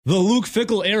The Luke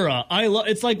Fickell era.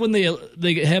 It's like when they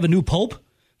have a new pope.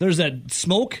 There's that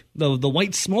smoke, the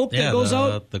white smoke that goes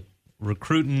out. The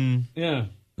recruiting. Yeah.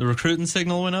 The recruiting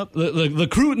signal went up. The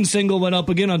recruiting signal went up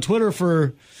again on Twitter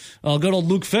for good old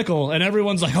Luke Fickell, and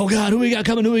everyone's like, "Oh God, who we got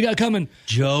coming?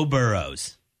 Joe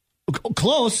Burrows.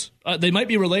 Close. They might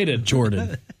be related.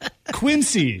 Jordan.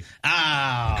 Quincy.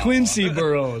 Quincy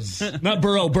Burrows. Not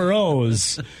Burrow,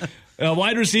 Burrows. A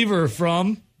wide receiver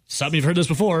from, some you've heard this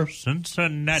before,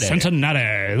 Cincinnati.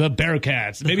 The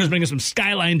Bearcats. Maybe he's bringing some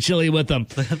Skyline chili with them.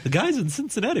 The guys in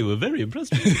Cincinnati were very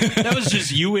impressed with me. That was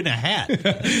just you in a hat.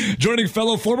 Joining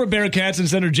fellow former Bearcats and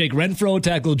center Jake Renfro,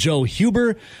 tackle Joe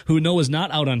Huber, who is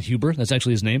not out on Huber. That's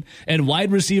actually his name. And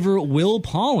wide receiver Will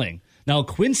Pauling. Now,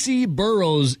 Quincy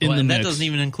Burrows in the mix. That doesn't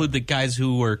even include the guys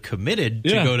who were committed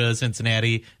to go to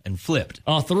Cincinnati and flipped.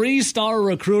 A 3-star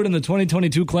recruit in the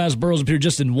 2022 class. Burrows appeared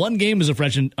just in one game as a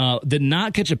freshman. Did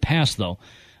not catch a pass, though.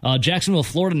 Jacksonville,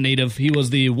 Florida native. He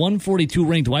was the 142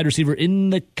 ranked wide receiver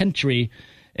in the country.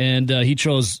 And he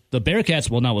chose the Bearcats,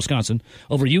 well, now Wisconsin,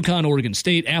 over UConn, Oregon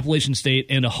State, Appalachian State,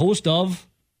 and a host of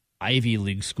Ivy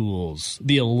League schools.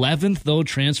 The 11th, though,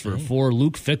 transfer for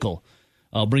Luke Fickell.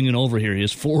 Bringing over here. He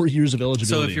has 4 years of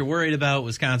eligibility. So if you're worried about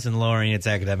Wisconsin lowering its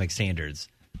academic standards,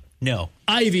 no.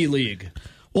 Ivy League.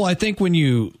 Well, I think when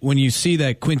you see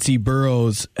that Quincy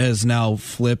Burrows has now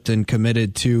flipped and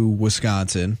committed to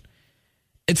Wisconsin,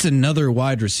 it's another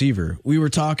wide receiver. We were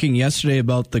talking yesterday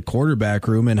about the quarterback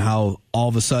room and how all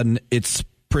of a sudden it's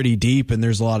pretty deep and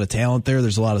there's a lot of talent there.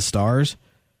 There's a lot of stars.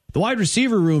 The wide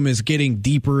receiver room is getting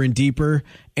deeper and deeper,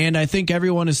 and I think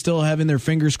everyone is still having their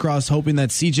fingers crossed, hoping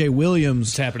that C.J.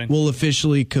 Williams will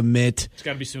officially commit. It's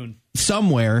got to be soon.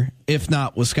 Somewhere, if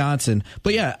not Wisconsin.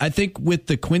 But yeah, I think with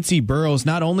the Quincy Burrows,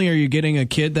 not only are you getting a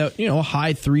kid that, a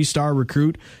high 3-star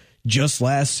recruit just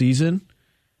last season,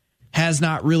 has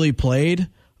not really played,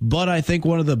 but I think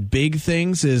one of the big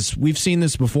things is we've seen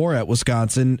this before at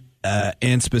Wisconsin,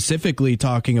 and specifically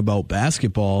talking about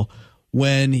basketball.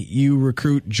 When you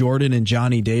recruit Jordan and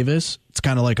Johnny Davis, it's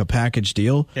kind of like a package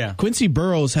deal. Yeah. Quincy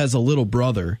Burrows has a little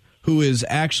brother who is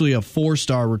actually a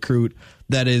 4-star recruit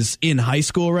that is in high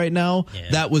school right now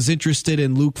that was interested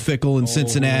in Luke Fickell in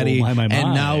Cincinnati my.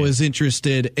 And now is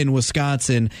interested in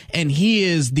Wisconsin. And he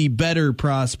is the better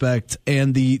prospect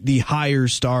and the higher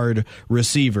starred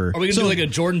receiver. Are we going to do like a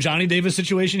Jordan-Johnny Davis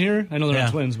situation here? I know they're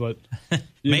not twins, but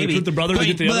maybe. Recruit the brother to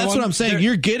get the but other that's one? what I'm saying.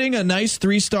 You're getting a nice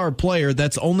 3-star player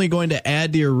that's only going to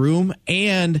add to your room,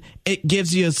 and it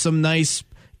gives you some nice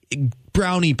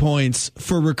brownie points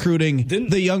for recruiting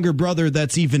the younger brother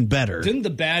that's even better. Didn't the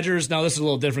Badgers, now this is a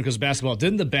little different because basketball,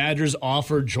 didn't the Badgers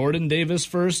offer Jordan Davis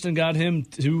first and got him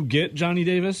to get Johnny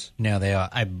Davis? No,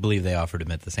 I believe they offered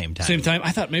him at the same time. Same time?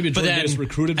 I thought maybe Jordan Davis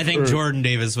recruited. I think Jordan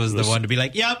Davis was the one to be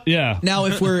like, yep. Yeah. Now,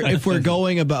 if we're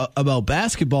going about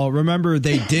basketball, remember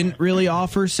they didn't really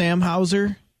offer Sam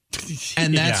Hauser?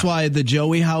 And that's why the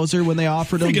Joey Hauser, when they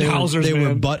offered him, they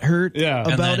were butthurt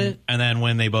about it. And then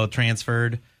when they both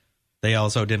transferred, they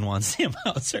also didn't want Sam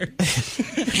Hauser.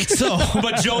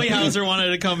 But Joey Hauser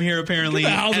wanted to come here apparently.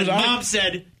 And Mom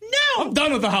said, no. I'm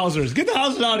done with the Hausers. Get the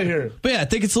Hausers out of here. But yeah, I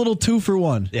think it's a little 2 for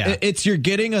 1. Yeah. It's you're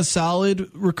getting a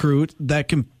solid recruit that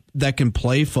can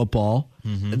play football,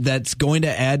 that's going to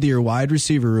add to your wide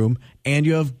receiver room, and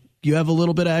you have a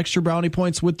little bit of extra brownie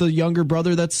points with the younger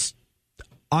brother that's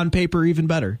on paper even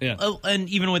better. Yeah. And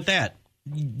even with that,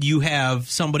 you have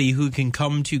somebody who can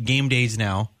come to game days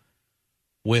now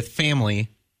with family.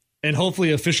 And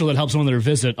hopefully official that helps them on their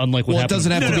visit, unlike what happened. It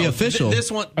doesn't have to be official.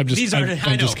 This one, I'm just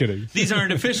kidding. These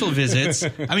aren't official visits.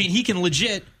 I mean, he can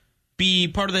legit be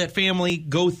part of that family,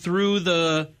 go through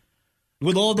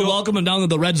with all the welcome and down to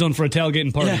the red zone for a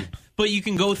tailgating party. Yeah, but you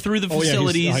can go through the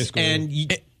facilities and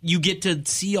you get to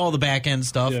see all the back end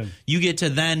stuff. Yeah. You get to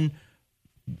then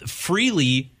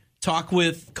freely talk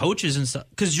with coaches and stuff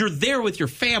because you're there with your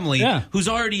family who's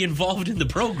already involved in the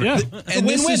program. Yeah. And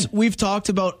we've talked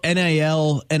about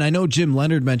NIL, and I know Jim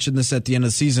Leonard mentioned this at the end of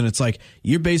the season. It's like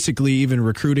you're basically even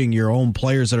recruiting your own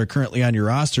players that are currently on your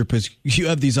roster because you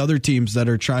have these other teams that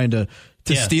are trying to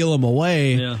steal them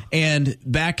away. Yeah. And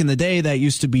back in the day, that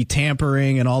used to be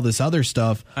tampering and all this other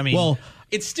stuff. I mean,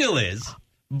 it still is,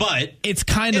 but it's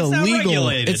kind of legal.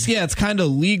 It's kind of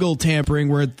legal tampering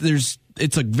where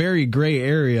it's a very gray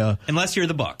area. Unless you're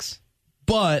the Bucks.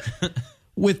 But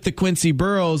with the Quincy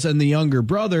Burrows and the younger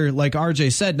brother, like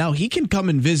RJ said, now he can come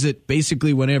and visit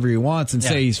basically whenever he wants and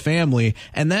say he's family.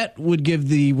 And that would give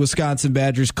the Wisconsin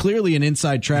Badgers clearly an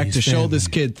inside track to show this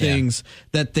kid things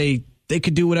that they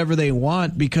could do whatever they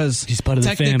want because he's part of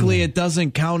technically it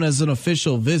doesn't count as an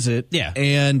official visit. Yeah.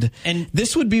 And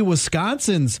this would be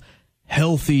Wisconsin's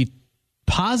healthy,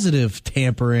 positive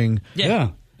tampering.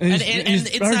 Yeah. And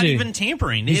it's not even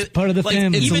tampering. He's part of the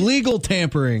family. It's legal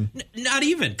tampering. Not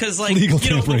even, because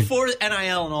before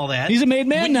NIL and all that. He's a made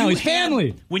man now. He's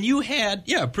family. When you had,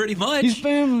 pretty much. He's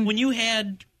family. When you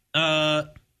had a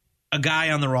guy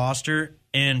on the roster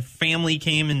and family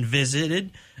came and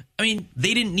visited, I mean,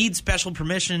 they didn't need special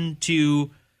permission to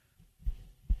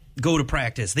go to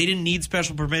practice. They didn't need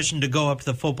special permission to go up to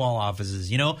the football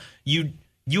offices.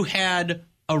 You had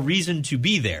a reason to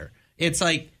be there. It's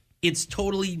like, it's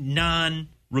totally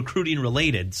non-recruiting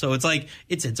related. So it's like,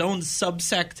 it's its own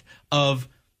subsect of,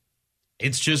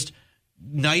 it's just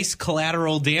nice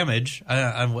collateral damage.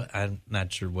 I'm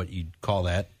not sure what you'd call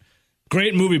that.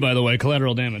 Great movie, by the way,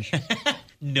 Collateral Damage.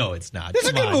 No, it's not. It's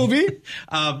a good movie.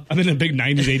 I'm in a big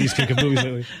 90s, 80s kick of movies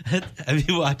lately. Have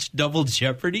you watched Double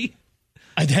Jeopardy?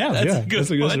 I have, That's yeah. A good that's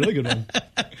a really good one.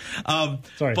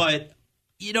 Sorry. But,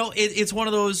 it's one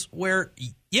of those where,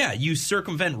 you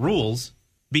circumvent rules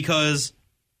because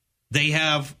they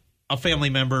have a family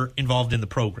member involved in the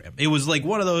program. It was like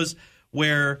one of those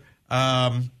where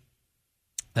tight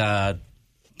end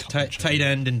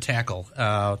and tackle,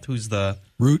 who's the...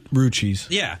 Ruchis.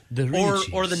 Yeah.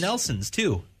 Or the Nelsons,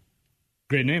 too.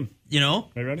 Great name.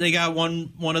 Right, they got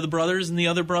one of the brothers, and the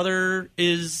other brother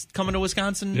is coming to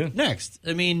Wisconsin next.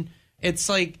 I mean, it's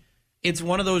like, it's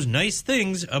one of those nice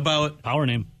things about... Power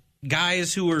name.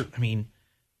 Guys who are, I mean...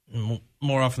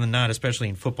 More often than not, especially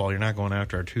in football, you're not going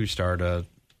after a 2-star to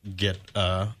get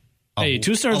a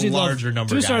 2-stars need larger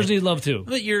number. 2-stars need love too.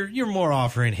 But you're more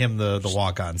offering him the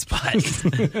walk-on spot.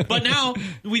 But now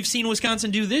we've seen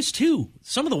Wisconsin do this too.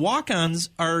 Some of the walk-ons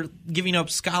are giving up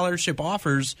scholarship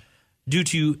offers due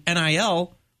to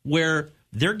NIL, where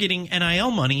they're getting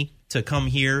NIL money to come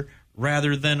here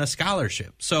rather than a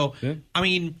scholarship. So I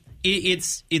mean,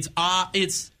 it's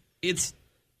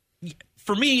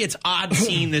for me, it's odd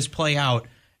seeing this play out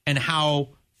and how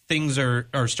things are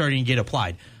starting to get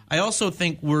applied. I also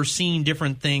think we're seeing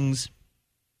different things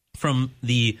from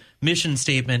the mission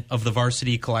statement of the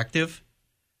Varsity Collective,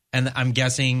 and I'm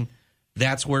guessing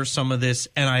that's where some of this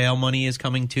NIL money is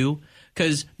coming to,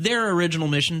 because their original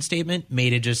mission statement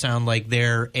made it just sound like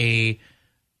they're a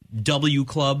W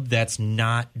club that's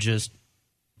not just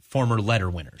former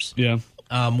letter winners. Yeah.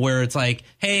 Where it's like,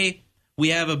 hey, we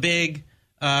have a big...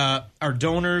 our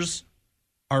donors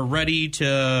are ready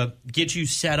to get you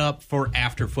set up for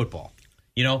after football.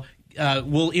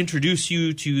 We'll introduce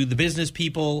you to the business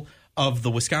people of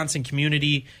the Wisconsin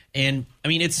community. And, I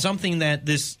mean, it's something that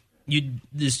this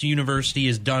university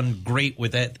has done great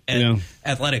with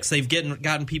athletics. They've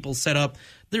gotten people set up.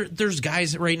 There's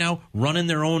guys right now running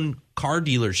their own car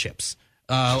dealerships.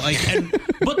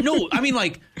 But no, I mean,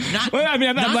 like, not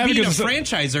being a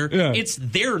franchiser, it's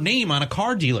their name on a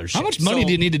car dealership. How much money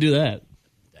do you need to do that?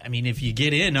 I mean, if you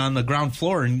get in on the ground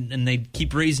floor and they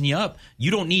keep raising you up, you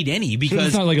don't need any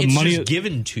because it's just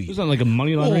given to you. It's not like a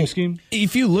money laundering scheme.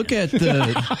 If you look at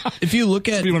because we've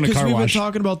been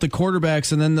talking about the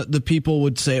quarterbacks, and then the people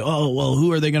would say, oh, well,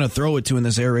 who are they going to throw it to in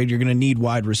this air raid? You're going to need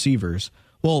wide receivers.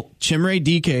 Well, Chimere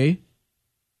Dike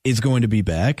is going to be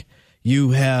back.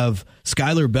 You have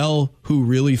Skylar Bell, who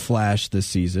really flashed this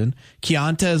season.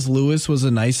 Keontez Lewis was a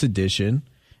nice addition.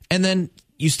 And then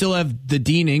you still have the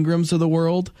Dean Ingrams of the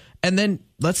world. And then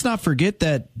let's not forget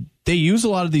that they use a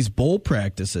lot of these bowl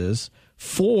practices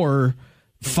for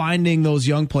finding those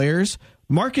young players.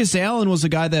 Marcus Allen was a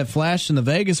guy that flashed in the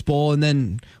Vegas Bowl, and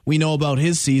then we know about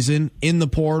his season in the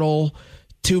portal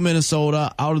to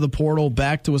Minnesota, out of the portal,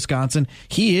 back to Wisconsin.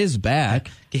 He is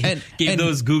back. Gave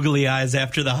those googly eyes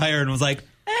after the hire and was like,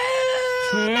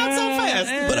 not so fast.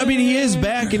 But, I mean, he is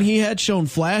back, and he had shown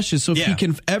flashes, so if he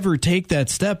can ever take that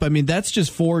step, I mean, that's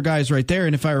just 4 guys right there.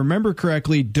 And if I remember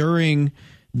correctly, during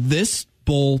this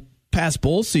past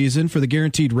bowl season for the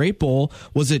Guaranteed Rate Bowl,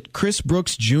 was it Chris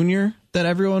Brooks Jr. that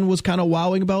everyone was kind of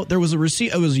wowing about? There was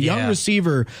it was a young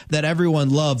receiver that everyone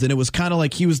loved, and it was kind of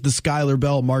like he was the Skylar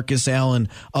Bell, Marcus Allen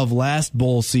of last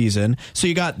bowl season. So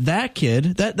you got that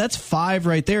kid. That's 5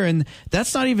 right there, and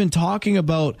that's not even talking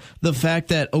about the fact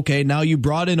that, okay, now you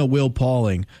brought in a Will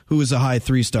Pauling, who is a high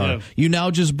 3-star. Yeah. You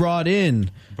now just brought in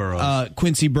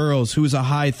Quincy Burrows, who is a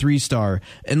high 3-star.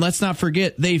 And let's not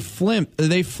forget, they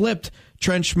flipped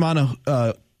Trench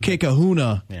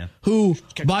Kekahuna, who,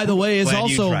 by the way, is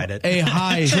also a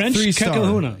high 3-star.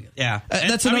 Kekahuna. Yeah.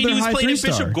 That's another he was high playing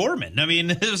 3-star. at Bishop Gorman. I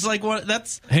mean, it was like,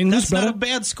 that's not a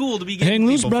bad school to be getting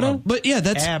people from. But yeah,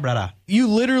 that's you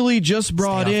literally just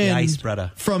brought in ice,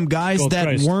 from guys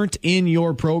weren't in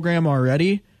your program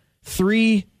already,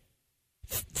 3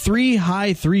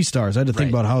 high 3-stars. I had to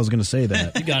think about how I was going to say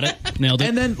that. You got it. Nailed it.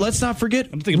 And then let's not forget,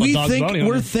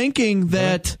 we're thinking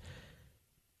that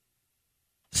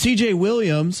CJ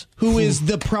Williams, who is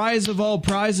the prize of all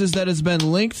prizes that has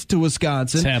been linked to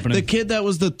Wisconsin. The kid that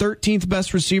was the 13th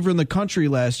best receiver in the country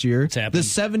last year. The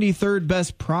 73rd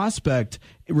best prospect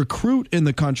recruit in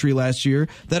the country last year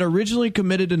that originally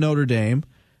committed to Notre Dame,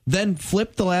 then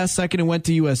flipped the last second and went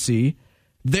to USC.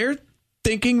 They're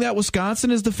thinking that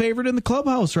Wisconsin is the favorite in the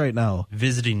clubhouse right now.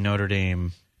 Visiting Notre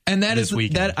Dame. And that is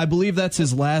weekend. That I believe that's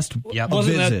his last visit.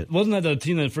 Wasn't that the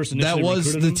team that first initially recruited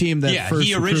him? That was the team that first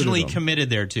he originally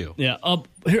committed there too. Yeah.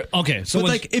 Okay. So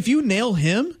but if you nail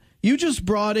him, you just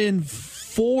brought in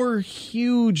 4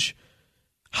 huge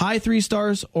high 3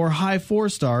 stars or high 4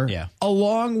 star,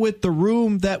 along with the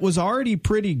room that was already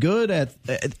pretty good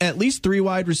at least 3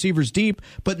 wide receivers deep.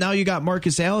 But now you got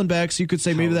Marcus Allen back, so you could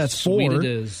say maybe that's 4. It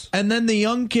is. And then the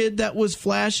young kid that was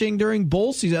flashing during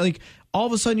bowl season. Like, all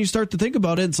of a sudden you start to think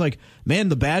about it. It's like, man,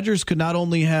 the Badgers could not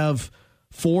only have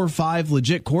 4 or 5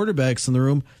 legit quarterbacks in the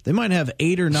room, they might have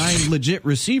 8 or 9 legit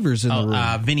receivers in the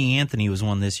room. Vinny Anthony was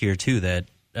one this year too that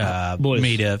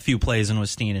made a few plays and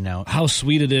was standing out. How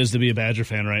sweet it is to be a Badger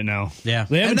fan right now. Yeah.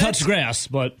 They haven't touched grass,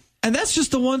 but... And that's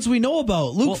just the ones we know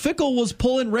about. Luke Fickell was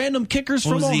pulling random kickers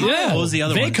from Ohio. What was the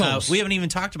other one? We haven't even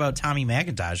talked about Tommy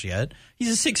McIntosh yet.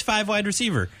 He's a 6'5" wide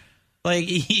receiver. Like,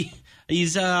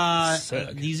 He's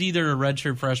either a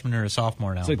redshirt freshman or a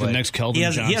sophomore now. It's like the next Kelvin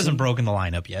Johnson. He hasn't broken the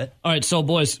lineup yet. All right, so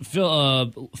boys,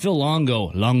 Phil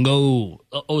Longo,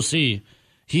 OC.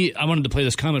 I wanted to play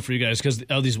this comment for you guys because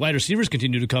these wide receivers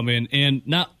continue to come in, and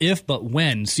not if but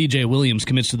when CJ Williams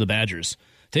commits to the Badgers.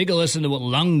 Take a listen to what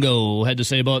Longo had to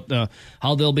say about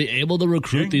how they'll be able to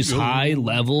recruit these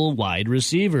high-level wide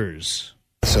receivers.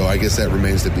 So I guess that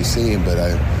remains to be seen, but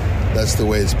that's the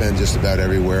way it's been just about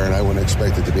everywhere, and I wouldn't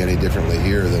expect it to be any differently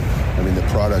here. The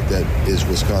product that is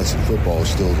Wisconsin football is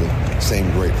still the same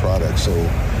great product, so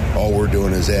all we're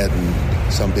doing is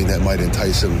adding something that might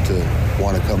entice them to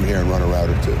want to come here and run a route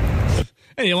or two.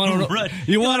 Hey, you want to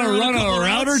run a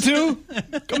route or two?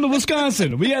 Come to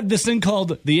Wisconsin. We had this thing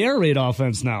called the air raid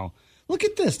offense now. Look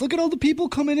at this. Look at all the people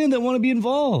coming in that want to be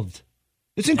involved.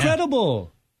 It's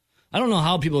incredible. I don't know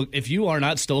how people, if you are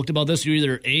not stoked about this, you're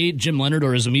either A, Jim Leonard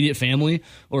or his immediate family,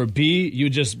 or B, you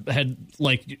just had,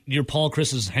 like, you're Paul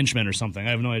Chris's henchman or something. I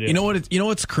have no idea. You know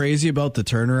what's crazy about the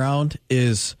turnaround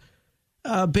is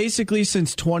basically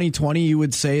since 2020, you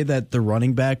would say that the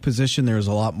running back position, there's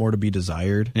a lot more to be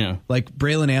desired. Yeah. Like,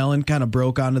 Braylon Allen kind of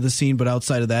broke onto the scene, but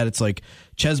outside of that, it's like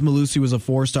Ches Malusi was a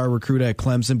 4-star recruit at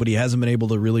Clemson, but he hasn't been able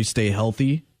to really stay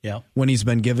healthy when he's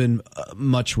been given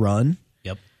much run.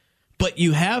 But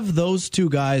you have those 2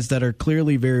 guys that are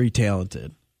clearly very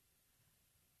talented.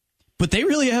 But they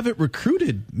really haven't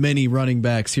recruited many running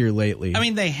backs here lately. I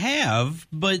mean, they have,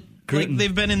 but like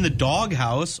they've been in the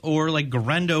doghouse or like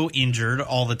Garendo injured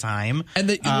all the time. And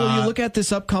you look at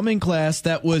this upcoming class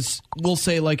that was, we'll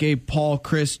say, like a Paul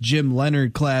Chris, Jim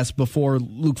Leonard class before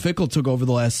Luke Fickell took over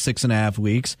the last 6.5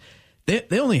 weeks.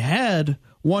 They only had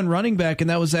 1 running back, and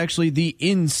that was actually the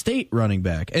in-state running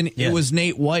back. And it was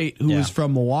Nate White, who was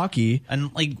from Milwaukee.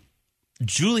 And, like,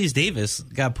 Julius Davis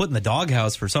got put in the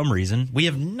doghouse for some reason. We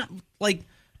have not, like,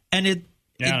 and it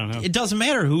doesn't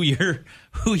matter who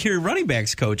your running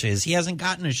backs coach is. He hasn't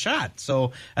gotten a shot.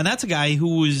 So, and that's a guy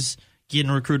who was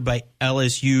getting recruited by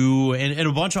LSU and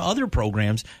a bunch of other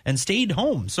programs and stayed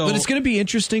home. So, but it's going to be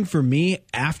interesting for me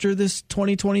after this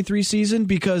 2023 season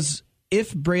because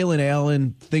if Braylon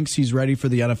Allen thinks he's ready for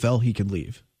the NFL, he can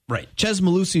leave. Right. Ches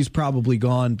Malusi's probably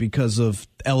gone because of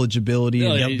eligibility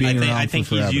and being around I think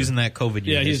for forever. He's using that COVID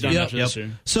year. Yeah, he's done after this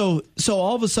year. So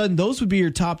all of a sudden, those would be your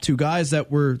top 2 guys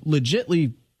that were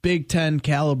legitly Big Ten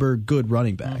caliber good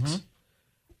running backs.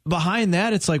 Mm-hmm. Behind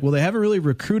that, it's like, well, they haven't really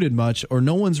recruited much or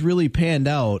no one's really panned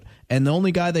out. And the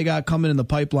only guy they got coming in the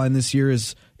pipeline this year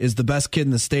is the best kid in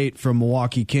the state from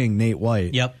Milwaukee King, Nate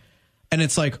White. Yep. And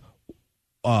it's like,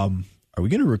 are we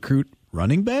going to recruit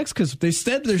running backs? Because they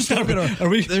said they're still going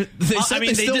to.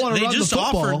 They still want to run the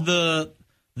football.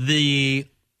 Offered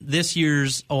this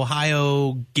year's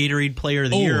Ohio Gatorade Player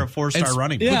of the Year, a 4-star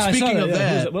running back. Yeah, but speaking of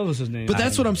that, what was his name? But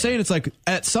that's what I'm saying. It's like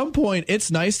at some point,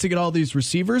 it's nice to get all these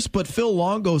receivers, but Phil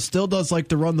Longo still does like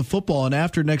to run the football. And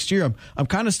after next year, I'm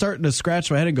kind of starting to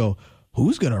scratch my head and go,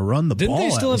 who's going to run the ball they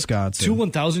still at Wisconsin? Have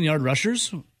 2 1,000-yard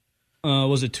rushers?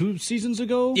 Was it 2 seasons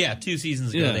ago? Yeah, 2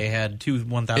 seasons ago they had 2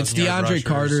 1,000-yard It's DeAndre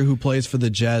Carter who plays for the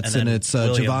Jets, and it's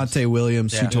Javonte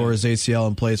Williams who tore his ACL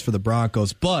and plays for the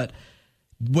Broncos. But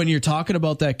when you're talking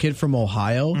about that kid from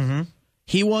Ohio,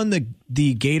 he won the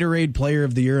Gatorade Player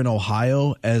of the Year in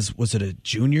Ohio was it a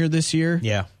junior this year?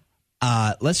 Yeah.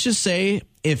 Let's just say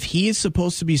if he is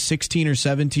supposed to be 16 or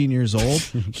 17 years old,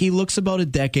 he looks about a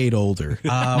decade older.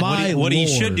 What he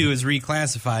should do is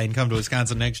reclassify and come to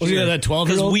Wisconsin next year. Yeah, that 12-year-old?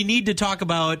 Because we need to talk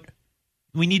about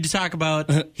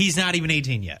he's not even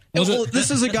 18 yet. Well,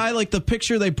 this is a guy like the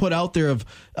picture they put out there of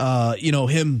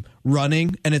him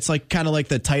running, and it's like kind of like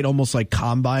the tight, almost like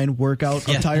combine workout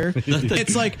attire.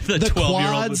 It's like the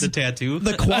 12-year-old with the tattoo.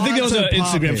 The quads I think it was an popping.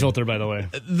 Instagram filter, by the way.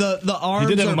 The arms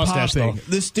he did have are a mustache, popping. though.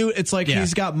 This dude, it's like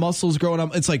he's got muscles growing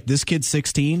up. It's like this kid's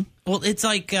 16. Well, it's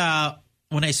like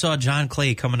when I saw John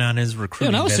Clay coming on his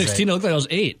recruiting. When I was visit. 16, it looked like I was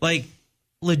 8. Like,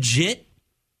 legit,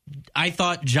 I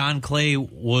thought John Clay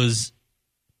was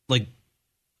like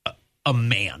a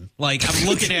man. Like, I'm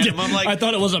looking at him, I'm like, I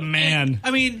thought it was a man.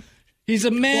 I mean, he's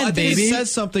a man, well, I think baby. it says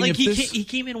something. like if he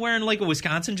came in wearing like a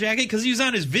Wisconsin jacket because he was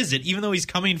on his visit, even though he's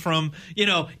coming from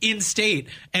in state,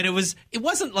 and it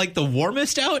wasn't like the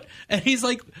warmest out, and he's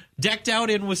like decked out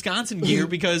in Wisconsin gear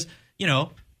because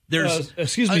there's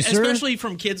excuse me, sir? especially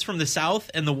from kids from the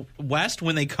South and the West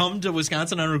when they come to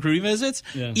Wisconsin on recruiting visits,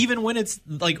 even when it's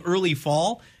like early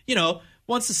fall,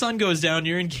 once the sun goes down,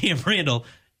 you're in Camp Randall.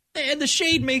 And the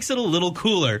shade makes it a little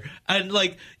cooler, and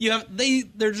like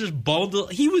they're just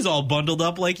bundled. He was all bundled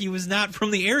up like he was not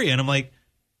from the area, and I'm like,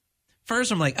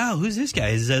 first I'm like, oh, who's this guy?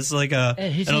 Is this like an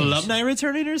alumni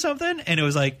returning or something? And it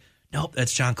was like, nope,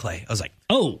 that's John Clay. I was like,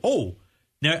 oh.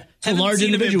 Now, a large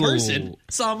individual. Him in person,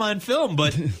 saw him on film,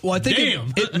 but well, I think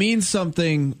it means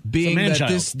something being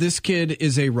that this kid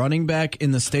is a running back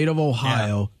in the state of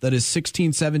Ohio that is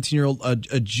 16, 17-year-old,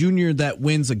 a junior that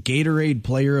wins a Gatorade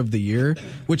Player of the Year,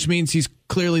 which means he's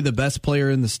clearly the best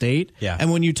player in the state. Yeah.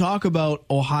 And when you talk about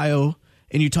Ohio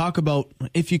and you talk about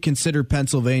if you consider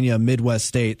Pennsylvania a Midwest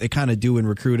state, they kind of do in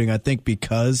recruiting, I think,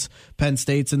 because Penn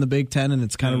State's in the Big Ten and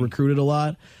it's kind of recruited a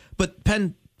lot. But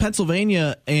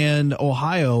Pennsylvania and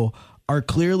Ohio are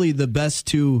clearly the best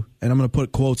two, and I'm going to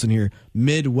put quotes in here,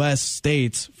 Midwest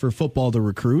states for football to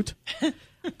recruit.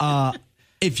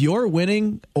 If you're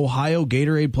winning Ohio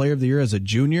Gatorade Player of the Year as a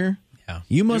junior,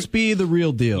 you must be the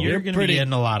real deal. You're going to be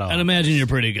getting a lot of. I'd imagine you're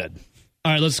pretty good.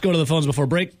 All right, let's go to the phones before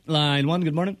break. Line 1,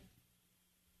 good morning.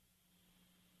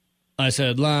 I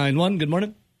said line 1, good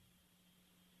morning.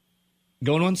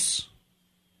 Going once,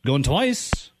 going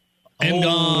twice. And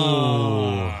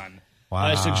gone. Wow.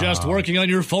 I suggest working on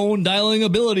your phone dialing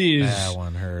abilities. That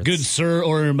one hurts. Good sir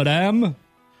or madame.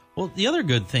 Well, the other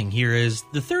good thing here is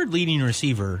the third leading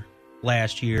receiver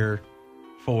last year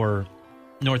for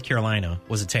North Carolina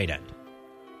was a tight end.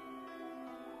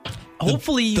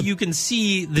 Hopefully, you can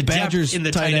see the Badgers in the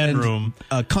tight end room.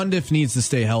 Cundiff needs to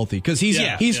stay healthy because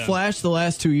he's flashed the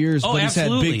last 2 years, but he's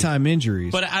had big time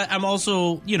injuries. But I'm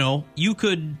also, you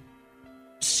could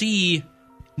see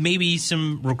maybe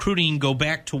some recruiting go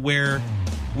back to where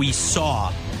we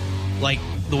saw, like,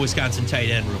 the Wisconsin tight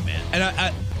end room in.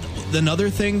 And another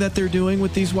thing that they're doing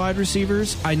with these wide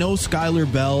receivers, I know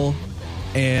Skylar Bell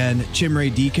and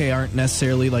Chimere DK aren't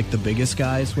necessarily like the biggest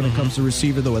guys when it comes to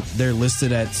receiver, though they're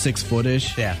listed at 6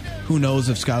 foot-ish. Yeah. Who knows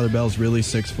if Skylar Bell's really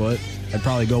 6 foot? I'd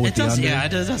probably go with the under. Yeah, it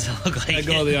doesn't look like I'd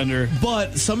go the under.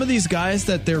 But some of these guys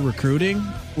that they're recruiting,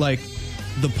 like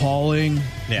the Pauling,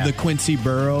 the Quincy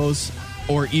Burrows,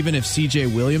 or even if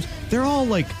CJ Williams, they're all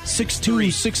like 6'2",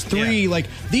 6'3". Like,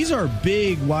 these are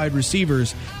big wide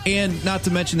receivers. And not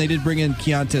to mention they did bring in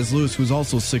Keontez Lewis, who's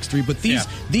also 6'3". But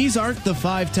these aren't the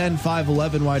 5'10",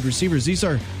 5'11" wide receivers. These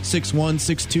are 6'1",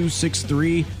 6'2",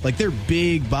 6'3". Like, they're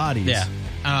big bodies. Yeah.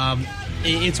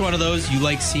 It's one of those, you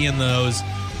like seeing those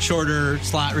shorter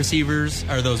slot receivers,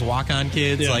 or those walk-on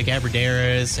kids like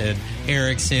Aberderis and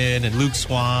Erickson and Luke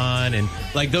Swan and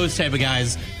like those type of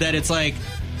guys that it's like,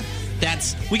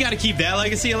 we got to keep that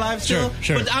legacy alive still.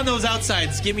 Sure. But on those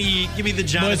outsides, give me the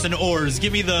Jonathan Orrs.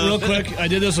 Give me the real quick. I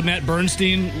did this with Matt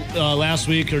Bernstein last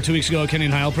week or 2 weeks ago. Kenny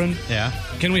Heilprin. Yeah.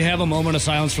 Can we have a moment of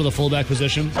silence for the fullback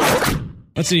position?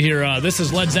 Let's see here. This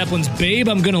is Led Zeppelin's "Babe,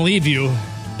 I'm Gonna Leave You."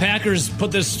 Packers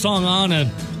put this song on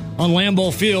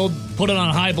Lambeau Field, put it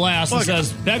on high blast, and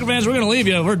says, "Packer fans, we're gonna leave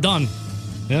you. We're done."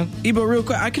 Yeah. But real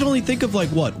quick, I can only think of like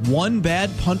one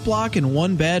bad punt block and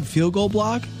one bad field goal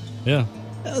block. Yeah.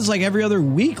 That was like every other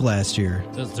week last year.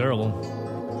 That's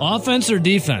terrible. Offense or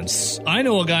defense? I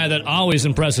know a guy that always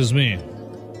impresses me.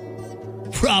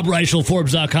 Rob Reichel,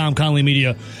 Forbes.com, Conley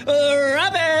Media.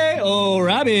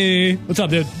 Robbie. What's up,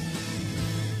 dude?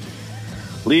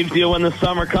 Leaves you when the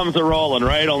summer comes a-rolling,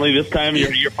 right? Only this time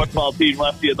your football team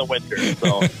left you in the winter.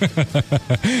 So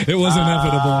it was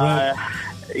inevitable, right?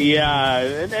 Yeah,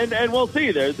 and we'll see.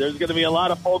 There's going to be a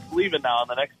lot of folks leaving now in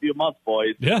the next few months,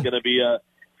 boys. Yeah. It's going to be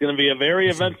a very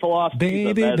eventful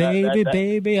offseason.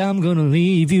 Baby, I'm gonna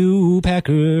leave you,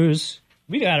 Packers.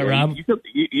 We got it, Rob.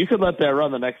 You could let that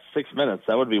run the next 6 minutes.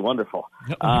 That would be wonderful.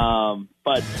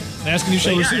 But asking you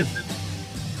shall receive.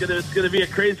 It's going to be a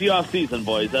crazy offseason,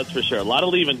 boys. That's for sure. A lot of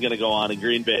leaving going to go on in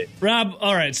Green Bay. Rob,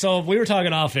 all right. So we were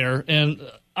talking off air, and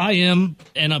I am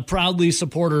and a proudly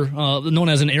supporter known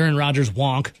as an Aaron Rodgers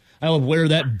wonk. I will wear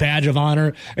that badge of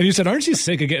honor. And you said, aren't you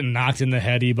sick of getting knocked in the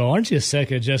head, Ebo? Aren't you sick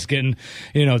of just getting,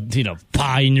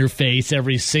 pie in your face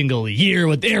every single year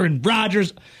with Aaron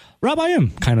Rodgers? Rob, I am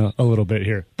kind of a little bit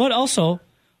here. But also,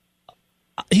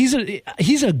 he's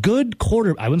a good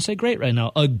quarterback. I wouldn't say great right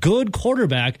now. A good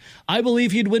quarterback. I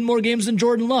believe he'd win more games than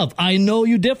Jordan Love. I know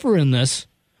you differ in this.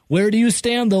 Where do you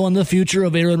stand, though, on the future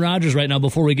of Aaron Rodgers right now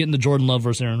before we get into Jordan Love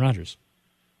versus Aaron Rodgers?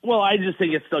 Well, I just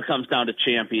think it still comes down to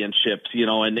championships,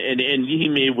 and he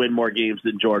may win more games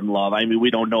than Jordan Love. I mean, we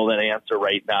don't know that answer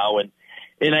right now, and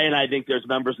I think there's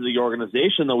members of the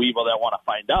organization, though, Evo, that want to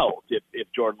find out if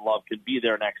Jordan Love can be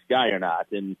their next guy or not,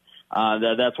 and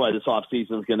that's why this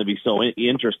offseason is going to be so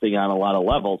interesting on a lot of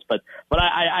levels. But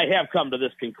I have come to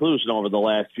this conclusion over the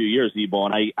last few years,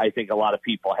 Evo, and I think a lot of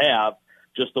people have.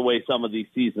 Just the way some of these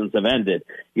seasons have ended.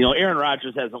 Aaron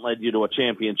Rodgers hasn't led you to a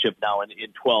championship now in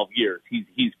 12 years.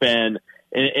 He's been,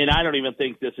 and I don't even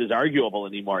think this is arguable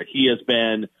anymore. He has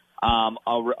been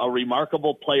a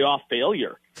remarkable playoff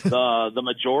failure. The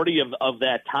majority of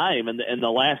that time and the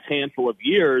last handful of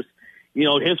years,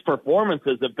 his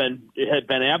performances have been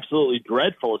absolutely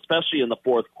dreadful, especially in the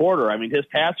fourth quarter. I mean, his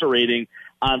passer rating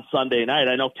on Sunday night,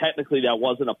 I know technically that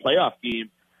wasn't a playoff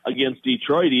game against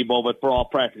Detroit, Ebo, but for all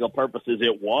practical purposes,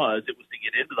 it was to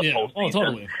get into the postseason. Oh,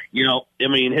 totally.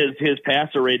 His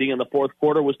passer rating in the fourth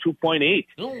quarter was 2.8.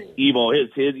 Ebo,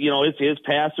 his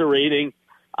passer rating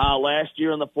last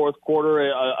year in the fourth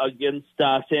quarter against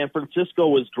San Francisco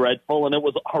was dreadful, and it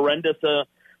was horrendous the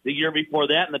year before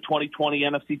that in the 2020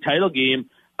 NFC title game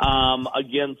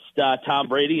against Tom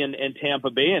Brady and Tampa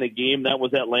Bay in a game that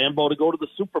was at Lambeau to go to the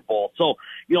Super Bowl. So,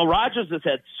 Rodgers has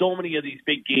had so many of these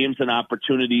big games and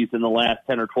opportunities in the last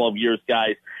 10 or 12 years,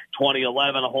 guys.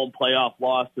 2011, a home playoff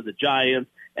loss to the Giants,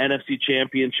 NFC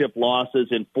championship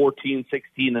losses in 14,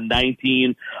 16, and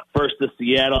 19, first to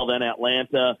Seattle, then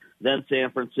Atlanta, then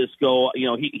San Francisco.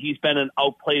 He's been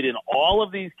outplayed in all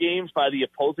of these games by the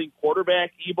opposing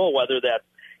quarterback, Ebo, whether that's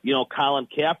Colin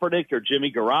Kaepernick or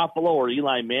Jimmy Garoppolo or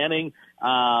Eli Manning.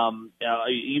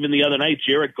 Even the other night,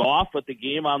 Jared Goff with the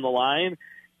game on the line.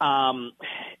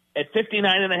 At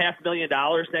 $59.5 million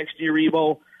next year,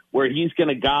 Evo, where he's going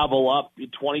to gobble up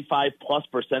 25+%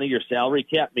 of your salary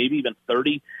cap, maybe even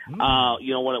 30.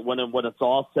 When it's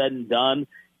all said and done,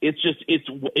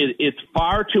 it's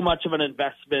far too much of an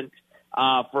investment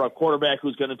for a quarterback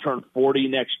who's going to turn 40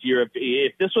 next year.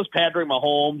 If this was Patrick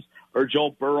Mahomes or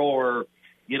Joe Burrow or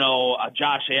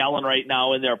Josh Allen right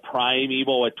now in their prime,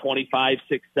 Evo, at 25,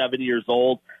 6, 7 years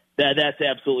old, that's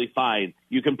absolutely fine.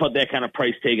 You can put that kind of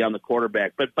price tag on the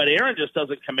quarterback. But Aaron just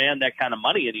doesn't command that kind of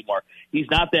money anymore. He's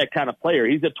not that kind of player.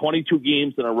 He's at 22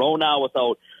 games in a row now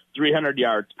without 300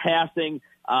 yards passing.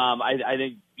 I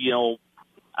think,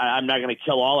 I'm not going to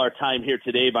kill all our time here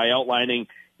today by outlining,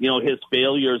 his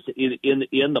failures in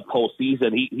the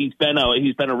postseason. He's been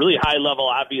a really high level,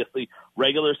 obviously,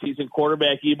 regular season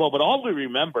quarterback, Evo. But all we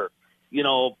remember, in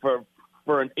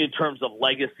terms of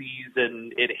legacies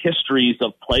and histories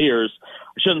of players,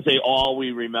 I shouldn't say all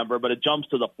we remember, but it jumps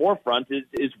to the forefront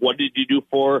is what did you do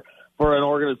for an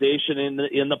organization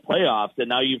in the playoffs? And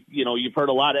now you've heard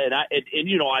a lot of, and I've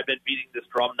been beating this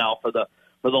drum now for the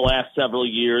last several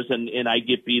years, and I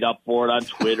get beat up for it on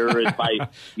Twitter and by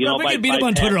we get beat up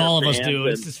on Twitter. All of us do.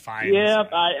 It's just fine. Yeah,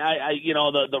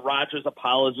 the Rodgers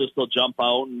apologists will jump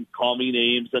out and call me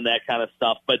names and that kind of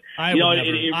stuff. But it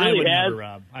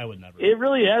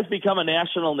really has become a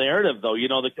national narrative, though.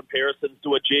 The comparisons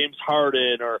to a James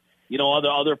Harden or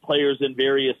other players in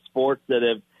various sports that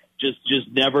have just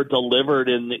never delivered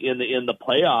in the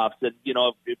playoffs.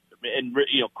 And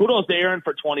kudos to Aaron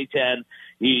for 2010.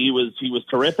 He was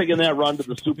terrific in that run to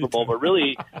the Super Bowl, but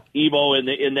really, Evo, in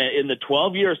the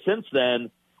 12 years since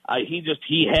then,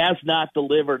 he has not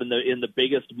delivered in the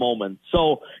biggest moments.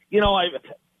 So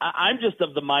I'm just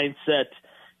of the mindset.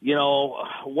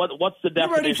 What's the definition?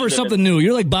 You're ready for something new.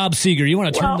 You're like Bob Seger. You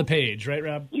want to turn the page, right,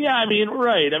 Rob? Yeah,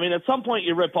 right. At some point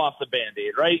you rip off the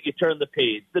Band-Aid, right? You turn the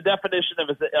page. The definition of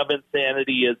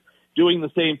insanity is doing the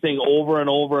same thing over and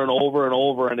over and over and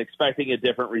over and expecting a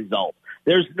different result.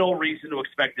 There's no reason to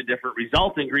expect a different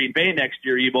result in Green Bay next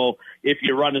year, Evo, if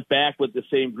you run it back with the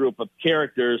same group of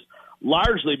characters,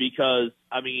 largely because,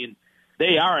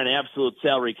 they are an absolute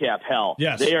salary cap hell.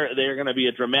 Yes. They're going to be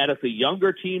a dramatically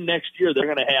younger team next year. They're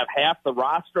going to have half the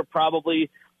roster probably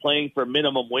playing for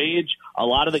minimum wage. A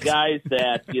lot of the guys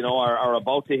that, are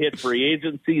about to hit free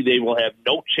agency, they will have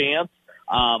no chance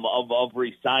of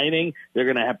re-signing.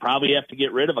 They're going to probably have to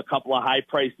get rid of a couple of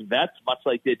high-priced vets, much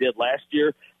like they did last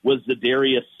year was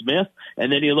Zadarius Smith.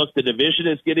 And then you look, the division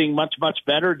is getting much, much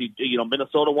better.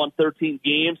 Minnesota won 13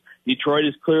 games. Detroit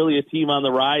is clearly a team on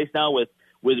the rise now with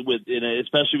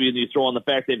especially when you throw in the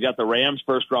fact they've got the Rams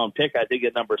first-round pick, I think,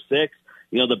 at number 6.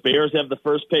 The Bears have the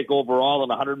first pick overall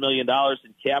and $100 million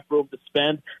in cap room to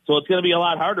spend. So it's going to be a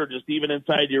lot harder just even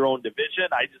inside your own division.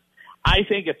 I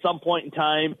think at some point in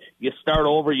time, you start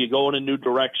over, you go in a new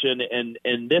direction,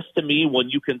 and this to me, when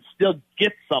you can still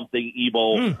get something,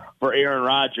 Evo, for Aaron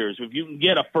Rodgers, if you can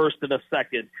get a first and a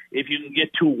second, if you can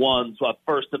get 2 ones, a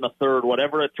first and a third,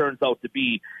 whatever it turns out to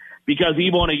be, because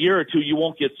Evo, in a year or two, you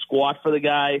won't get squat for the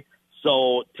guy.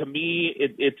 So to me,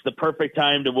 it's the perfect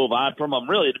time to move on from him.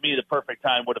 Really, to me, the perfect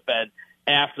time would have been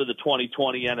after the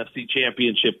 2020 NFC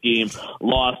Championship game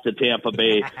lost to Tampa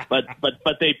Bay. But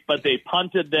they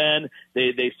punted then.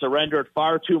 They surrendered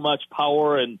far too much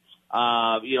power and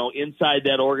inside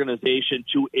that organization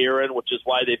to Aaron, which is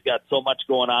why they've got so much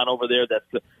going on over there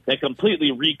that completely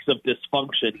reeks of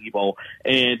dysfunction, Evo.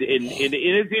 And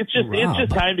it's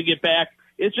just time to get back.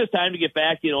 It's just time to get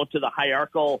back, to the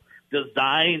hierarchical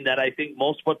design that I think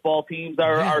most football teams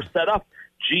are set up.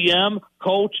 GM,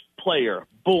 coach, player,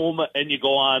 boom, and you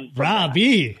go on.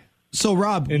 Robbie. So,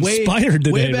 Rob, inspired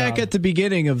today, way back Rob. At the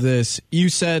beginning of this, you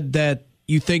said that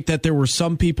you think that there were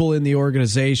some people in the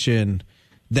organization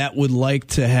that would like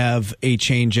to have a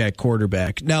change at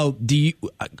quarterback. Now, do you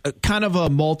kind of a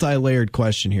multi-layered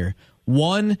question here.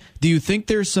 One, do you think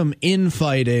there's some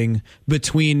infighting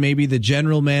between maybe the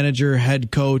general manager,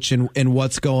 head coach, and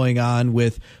what's going on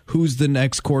with who's the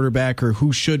next quarterback or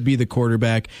who should be the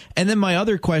quarterback? And then my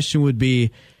other question would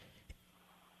be,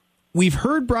 we've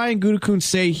heard Brian Gutekunst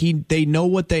say they know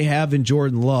what they have in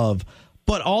Jordan Love,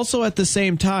 but also at the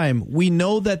same time, we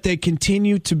know that they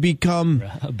continue to become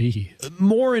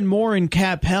more and more in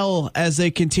cap hell as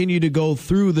they continue to go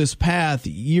through this path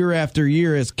year after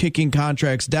year as kicking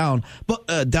contracts down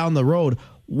the road.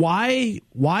 Why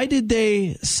did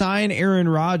they sign Aaron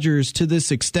Rodgers to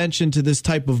this extension, to this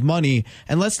type of money?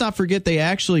 And let's not forget they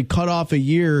actually cut off a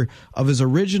year of his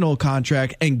original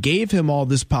contract and gave him all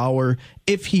this power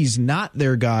if he's not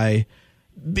their guy.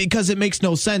 Because it makes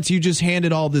no sense. You just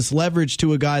handed all this leverage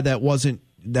to a guy that wasn't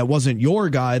your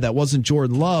guy, that wasn't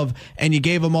Jordan Love, and you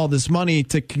gave him all this money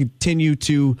to continue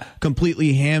to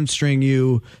completely hamstring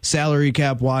you salary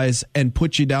cap wise and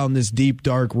put you down this deep,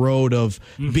 dark road of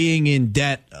being in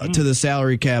debt to the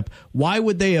salary cap. Why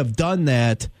would they have done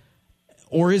that?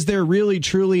 Or is there really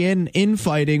truly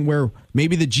infighting where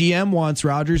maybe the GM wants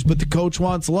Rodgers, but the coach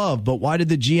wants Love? But why did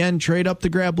the GM trade up to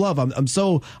grab Love?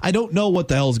 I don't know what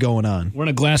the hell's going on. We're in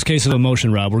a glass case of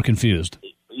emotion, Rob. We're confused.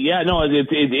 Yeah, no,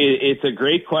 it's a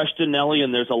great question, Nelly,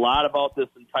 and there's a lot about this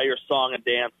entire song and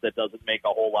dance that doesn't make a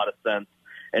whole lot of sense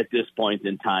at this point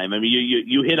in time. I mean,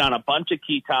 you hit on a bunch of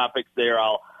key topics there.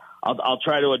 I'll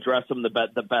try to address them the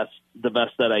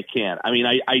best that I can. I mean,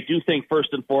 I do think first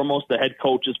and foremost the head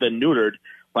coach has been neutered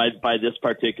by this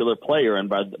particular player and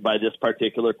by this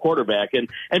particular quarterback, and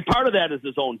part of that is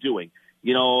his own doing.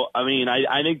 I mean,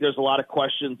 I think there's a lot of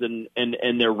questions,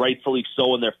 and they're rightfully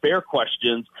so, and they're fair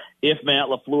questions. If Matt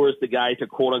LaFleur is the guy to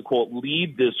quote unquote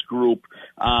lead this group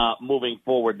moving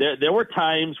forward, there were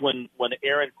times when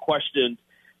Aaron questioned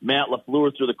Matt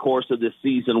LaFleur through the course of this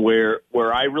season where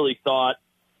I really thought,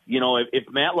 if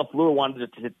Matt LaFleur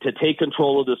wanted to take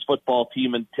control of this football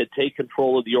team and to take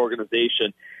control of the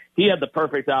organization, he had the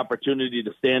perfect opportunity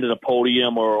to stand at a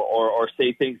podium or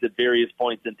say things at various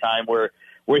points in time where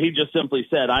he just simply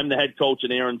said, I'm the head coach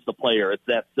and Aaron's the player. It's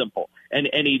that simple. And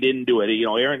he didn't do it.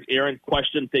 Aaron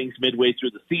questioned things midway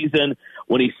through the season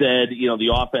when he said,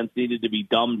 the offense needed to be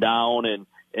dumbed down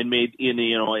and made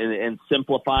and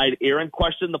simplified. Aaron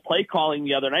questioned the play calling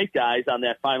the other night, guys, on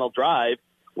that final drive,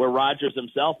 where Rodgers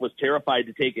himself was terrified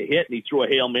to take a hit, and he threw a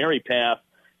Hail Mary pass,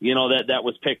 that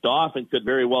was picked off and could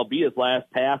very well be his last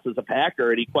pass as a Packer,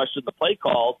 and he questioned the play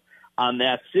calls on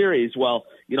that series. Well,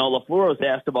 LaFleur was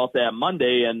asked about that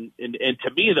Monday, and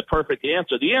to me, the perfect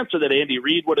answer, the answer that Andy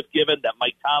Reid would have given, that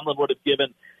Mike Tomlin would have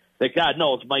given, that God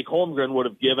knows Mike Holmgren would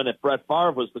have given if Brett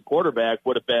Favre was the quarterback,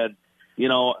 would have been,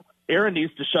 Aaron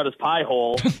needs to shut his pie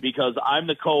hole because I'm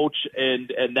the coach, and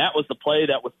that was the play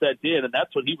that was sent in, and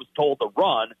that's what he was told to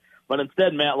run. But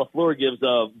instead, Matt LaFleur gives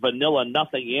a vanilla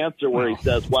nothing answer where he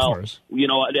says,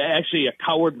 actually a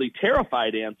cowardly,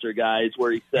 terrified answer, guys,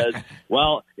 where he says,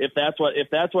 well, if that's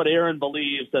what Aaron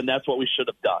believes, then that's what we should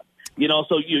have done.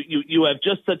 So you have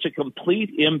just such a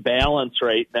complete imbalance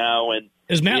right now. And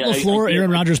is Matt LaFleur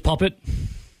Aaron Rodgers' puppet?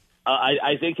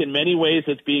 I think in many ways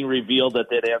it's being revealed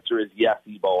that answer is yes,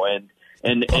 Ebo. And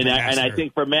I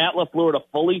think for Matt LaFleur to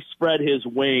fully spread his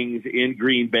wings in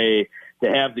Green Bay, to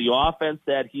have the offense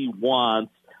that he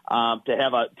wants, to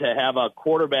have a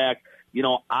quarterback,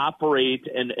 operate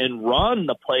and run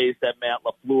the plays that Matt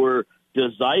LaFleur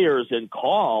desires and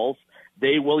calls,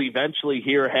 they will eventually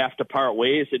have to part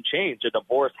ways and change. A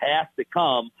divorce has to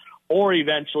come, or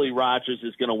eventually Rodgers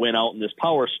is going to win out in this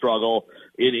power struggle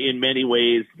in many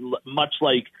ways, much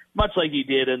like he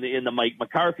did in the Mike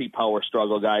McCarthy power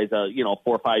struggle, guys, 4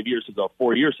 years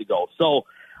ago. So,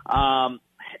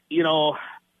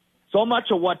 so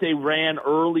much of what they ran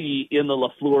early in the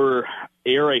LaFleur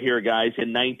era here, guys,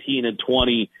 in 19 and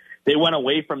 20, they went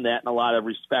away from that in a lot of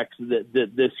respects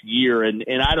this year. And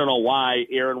I don't know why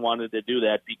Aaron wanted to do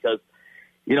that, because,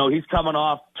 he's coming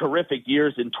off terrific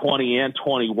years in 20 and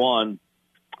 21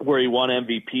 where he won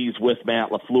MVPs with Matt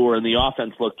LaFleur, and the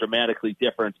offense looked dramatically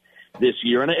different this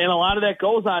year. And a lot of that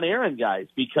goes on Aaron, guys,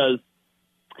 because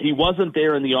he wasn't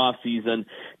there in the offseason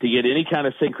to get any kind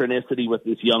of synchronicity with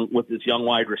this young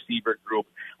wide receiver group.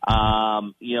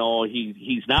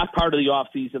 He's not part of the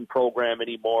offseason program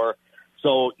anymore.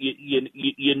 So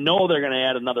you know they're going to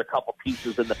add another couple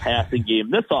pieces in the passing game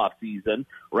this offseason,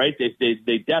 right?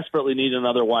 They desperately need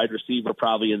another wide receiver,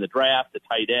 probably in the draft, a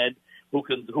tight end who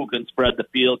can spread the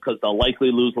field, because they'll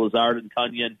likely lose Lazard and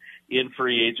Tunyon in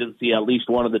free agency, at least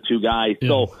one of the two guys. Yeah.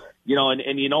 So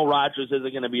Rodgers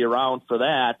isn't going to be around for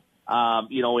that.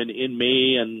 In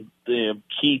May and the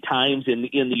key times in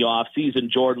the off season,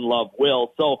 Jordan Love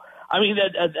will. So I mean,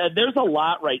 there's a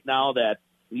lot right now that.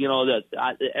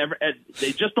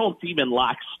 They just don't seem in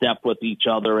lockstep with each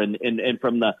other, and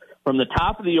from the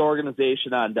top of the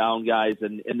organization on down, guys,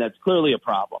 and that's clearly a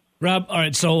problem. Rob, all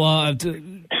right, so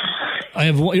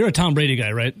you're a Tom Brady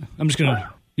guy, right? I'm just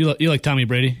gonna you like Tommy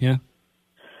Brady, yeah?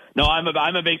 No, I'm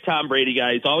a big Tom Brady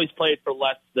guy. He's always played for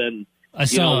less than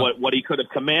what he could have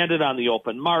commanded on the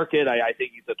open market. I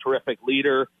think he's a terrific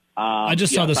leader. I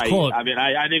just saw this quote. I mean,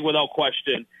 I think without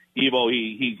question, Evo,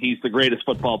 he's the greatest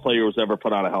football player who's ever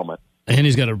put on a helmet. And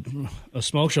he's got a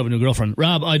smoke show of a new girlfriend.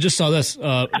 Rob, I just saw this.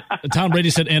 Tom Brady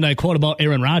said, and I quote about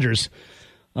Aaron Rodgers,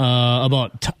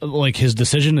 about his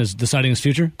decision is deciding his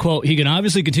future. Quote, he can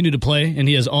obviously continue to play, and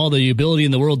he has all the ability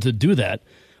in the world to do that.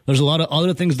 There's a lot of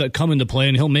other things that come into play,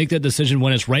 and he'll make that decision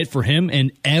when it's right for him,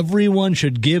 and everyone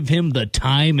should give him the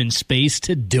time and space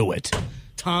to do it.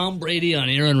 Tom Brady on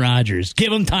Aaron Rodgers.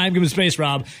 Give him time, give him space,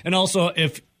 Rob. And also,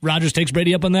 if Rodgers takes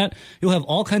Brady up on that, he'll have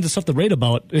all kinds of stuff to rate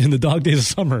about in the dog days of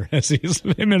summer as he's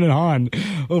him and Han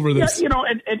over this. Yeah,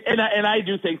 and I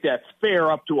do think that's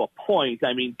fair up to a point.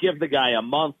 I mean, give the guy a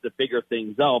month to figure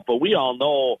things out. But we all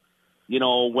know,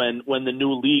 when the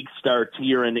new league starts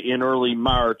here in early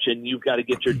March, and you've got to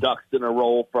get your ducks in a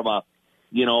row from a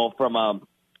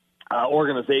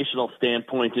organizational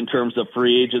standpoint in terms of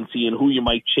free agency and who you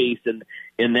might chase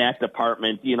in that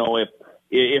department.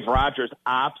 If Rodgers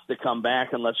opts to come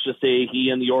back, and let's just say he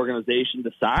and the organization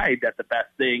decide that the best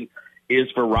thing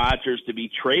is for Rodgers to be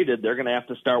traded, they're going to have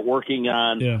to start working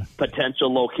on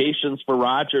potential locations for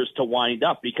Rodgers to wind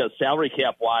up, because salary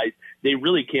cap wise, they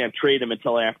really can't trade him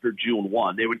until after June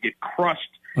 1. They would get crushed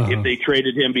if they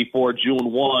traded him before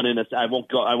June 1. And I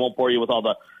won't bore you with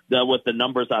all with the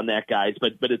numbers on that, guys,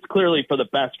 but it's clearly for the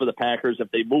best for the Packers if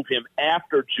they move him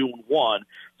after June 1.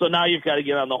 So now you've got to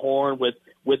get on the horn with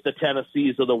the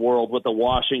Tennessees of the world, with the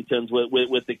Washingtons,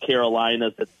 with the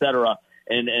Carolinas, et cetera,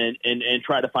 and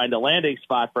try to find a landing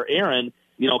spot for Aaron,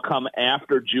 come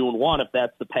after June 1, if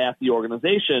that's the path the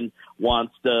organization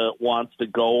wants to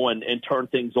go and turn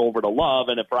things over to Love,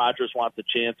 and if Rodgers wants a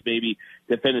chance maybe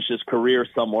to finish his career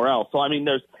somewhere else. So I mean,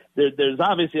 there's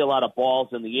obviously a lot of balls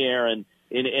in the air, and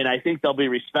I think they'll be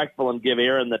respectful and give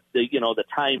Aaron the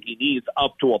time he needs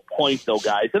up to a point, though,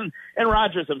 guys. And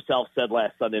Rodgers himself said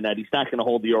last Sunday night he's not going to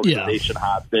hold the organization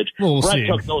hostage. Well,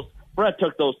 Brett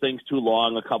took those things too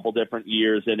long a couple different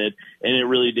years, and it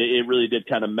really did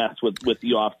kind of mess with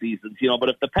the off seasons, But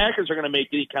if the Packers are going to make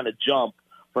any kind of jump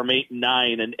from 8 and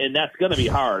 9, and that's going to be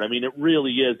hard. I mean, it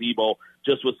really is, Ebo,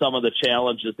 just with some of the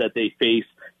challenges that they face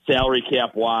salary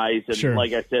cap wise, and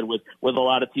like I said, with a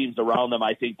lot of teams around them,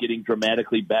 I think getting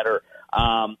dramatically better.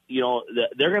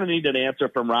 They're going to need an answer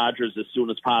from Rodgers as soon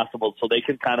as possible, so they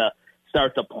can kind of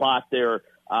start to plot their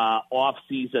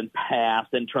off-season path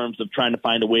in terms of trying to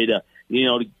find a way to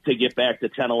get back to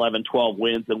 10, 11, 12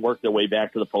 wins and work their way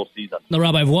back to the postseason. Now,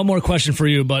 Rob, I have one more question for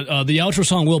you, but the outro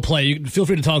song will play. Feel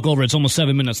free to talk over it. It's almost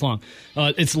 7 minutes long.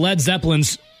 It's Led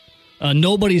Zeppelin's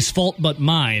Nobody's fault but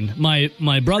mine. My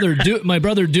brother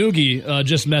Doogie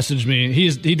just messaged me.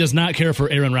 He does not care for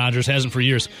Aaron Rodgers, hasn't for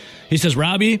years. He says,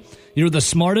 Robbie, you're the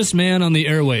smartest man on the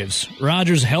airwaves.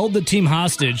 Rodgers held the team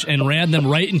hostage and ran them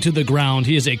right into the ground.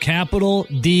 He is a capital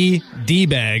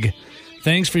D-bag.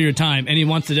 Thanks for your time. And he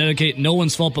wants to dedicate No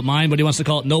One's Fault But Mine, but he wants to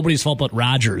call it Nobody's Fault But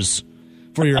Rodgers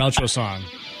for your outro song.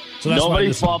 So that's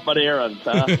nobody's fault but Aaron's,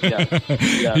 huh?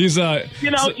 Yeah. He's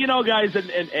you know, guys,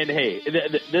 and hey,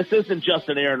 this isn't just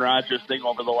an Aaron Rodgers thing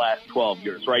over the last 12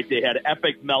 years, right? They had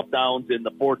epic meltdowns in the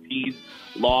 14th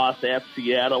loss at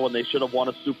Seattle when they should have won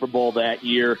a Super Bowl that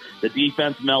year. The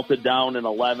defense melted down in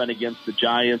 11 against the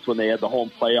Giants when they had the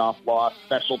home playoff loss.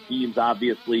 Special teams,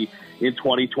 obviously, in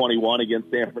 2021 against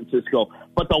San Francisco.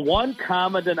 But the one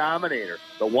common denominator,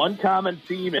 the one common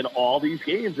theme in all these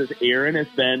games is Aaron has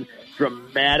been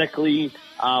dramatically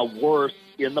worse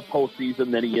in the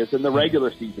postseason than he is in the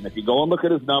regular season. If you go and look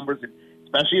at his numbers,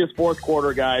 especially his fourth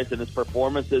quarter guys and his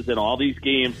performances in all these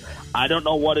games, I don't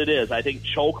know what it is. I think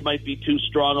choke might be too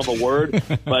strong of a word,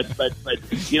 but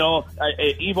you know,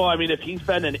 Evo, I mean, if he's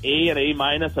been an A, an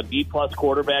A-, a B-plus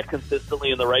quarterback consistently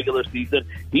in the regular season,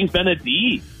 he's been a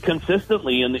D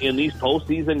consistently in these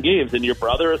postseason games, and your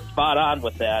brother is spot on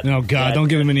with that. Oh, God, don't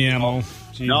give him any ammo.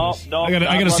 Jesus. No. I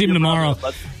got to see him tomorrow.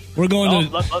 We're going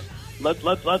to...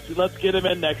 Let's get him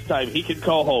in next time. He can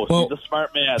co-host. He's a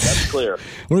smart man. That's clear.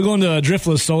 We're going to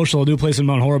Driftless Social, a new place in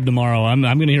Mount Horeb tomorrow. I'm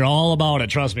going to hear all about it.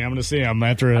 Trust me, I'm going to see him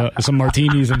after some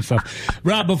martinis and stuff.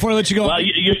 Rob, before I let you go, well,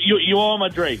 you owe him a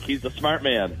drink. He's a smart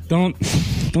man. Don't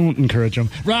encourage him,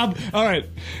 Rob. All right.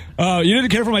 You didn't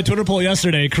care for my Twitter poll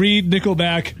yesterday. Creed,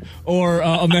 Nickelback, or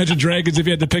Imagine Dragons. If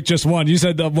you had to pick just one, you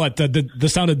said the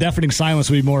sound of deafening silence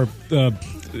would be more.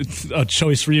 A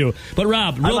choice for you. But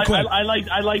Rob, quick.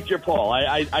 I liked your poll.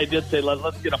 I did say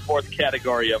let's get a fourth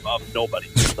category of nobody.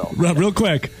 So. Rob, real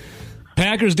quick.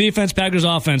 Packers defense, Packers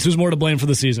offense. Who's more to blame for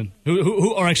the season?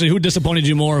 Who disappointed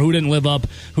you more? Who didn't live up?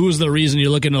 Who's the reason you're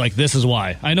looking at like this is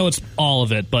why? I know it's all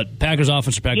of it, but Packers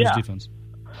offense or Packers defense?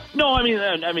 No, I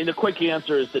mean the quick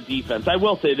answer is the defense. I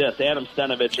will say this: Adam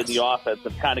Stenavich and the offense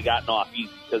have kind of gotten off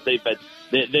easy because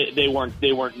they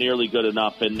weren't nearly good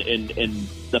enough, and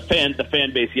the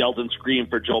fan base yelled and screamed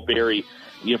for Joe Barry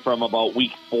from about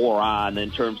week 4 on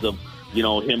in terms of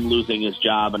him losing his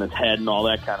job and his head and all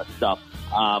that kind of stuff.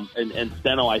 And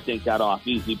Steno, I think, got off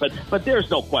easy, but there's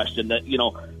no question that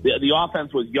the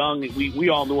offense was young. We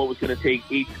all knew it was going to take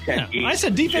 8 to 10 games. I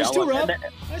said defense too, Rob.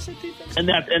 I said defense,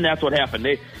 and that's what happened.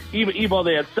 They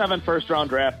had 7 first-round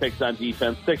draft picks on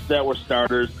defense, 6 that were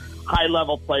starters,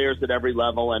 high-level players at every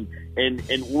level, and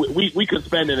we could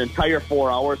spend an entire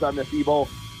 4 hours on this, Evo.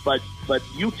 But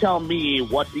you tell me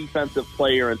what defensive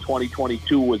player in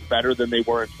 2022 was better than they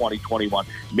were in 2021.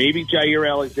 Maybe Jair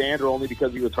Alexander, only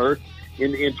because he was hurt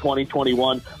in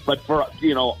 2021. But for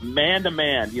man to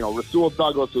man, Rasul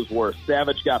Douglas was worse.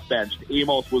 Savage got benched.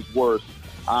 Amos was worse.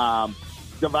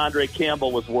 Devondre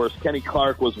Campbell was worse. Kenny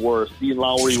Clark was worse. Dean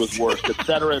Lowry was worse, et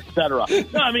cetera, et cetera.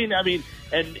 No, I mean,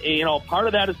 and part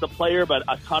of that is the player, but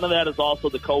a ton of that is also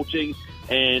the coaching.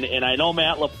 And I know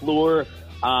Matt LaFleur,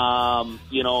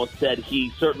 said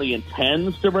he certainly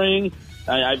intends to bring.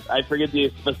 I forget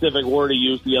the specific word he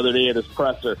used the other day at his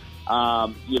presser.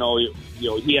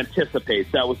 He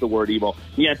anticipates. That was the word, Evo.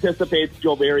 He anticipates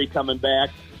Joe Barry coming back.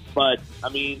 But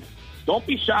don't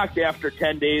be shocked after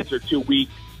 10 days or 2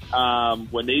 weeks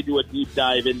when they do a deep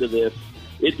dive into this.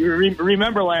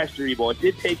 Remember last year, Evo, it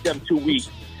did take them 2 weeks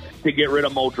to get rid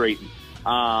of Mo Drayton.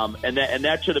 And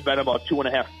that should have been about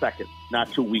 2.5 seconds,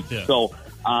 not 2 weeks. Yeah. So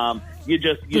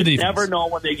you never know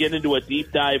when they get into a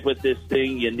deep dive with this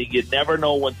thing. You never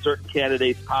know when certain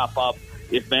candidates pop up.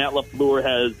 If Matt LaFleur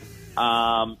has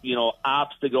opts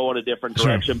to go in a different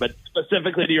direction. Sure. But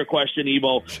specifically to your question,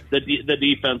 Evo, the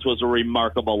defense was a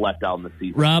remarkable letdown this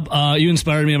season. Rob, you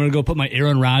inspired me. I'm going to go put my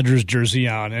Aaron Rodgers jersey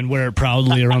on and wear it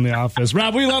proudly around the office.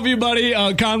 Rob, we love you, buddy.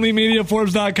 Conley Media,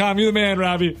 Forbes.com. You're the man,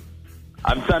 Robbie.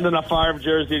 I'm sending a Favre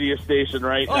jersey to your station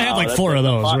right now. I have like 4 of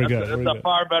those. We're good. It's a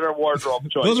far better wardrobe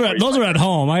choice. Those are at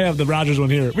home. I have the Rodgers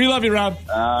one here. We love you, Rob.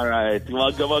 All right.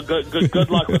 Well, good luck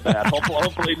with that.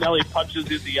 Hopefully Nelly punches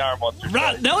you in the arm once or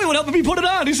twice. Nelly would help me put it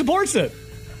on. He supports it.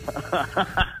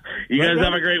 You guys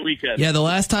have a great weekend. Yeah, the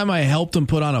last time I helped him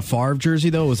put on a Favre jersey,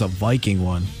 though, was a Viking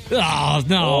one. Oh,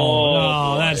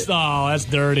 no. That's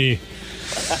dirty.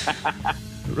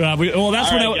 Rob,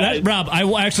 Rob, I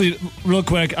actually, real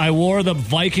quick, I wore the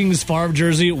Vikings Favre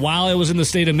jersey while I was in the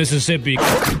state of Mississippi. You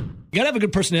gotta have a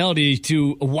good personality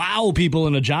to wow people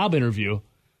in a job interview.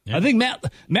 Yeah. I think Matt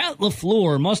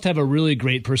LaFleur must have a really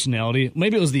great personality.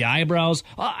 Maybe it was the eyebrows.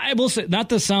 I will say, not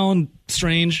to sound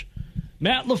strange,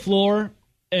 Matt LaFleur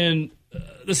and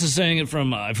this is saying it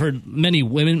from, I've heard many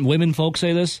women folks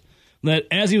say this, that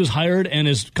as he was hired and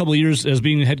his couple of years as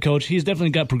being a head coach, he's definitely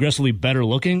got progressively better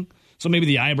looking. So maybe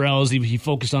the eyebrows, he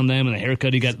focused on them, and the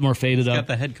haircut, he got more faded up. He's got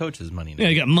the head coach's money now. Yeah,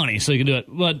 he got money, so he can do it.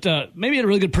 But maybe he had a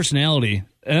really good personality,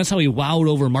 and that's how he wowed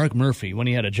over Mark Murphy when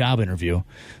he had a job interview.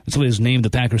 That's why he was named the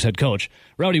Packers head coach.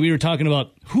 Rowdy, we were talking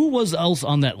about who was else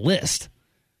on that list,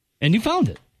 and you found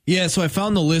it. Yeah, so I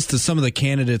found the list of some of the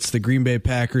candidates the Green Bay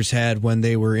Packers had when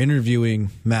they were interviewing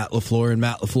Matt LaFleur, and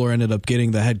Matt LaFleur ended up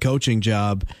getting the head coaching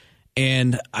job.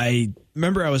 And I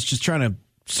remember I was just trying to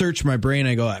search my brain.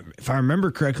 I go, if I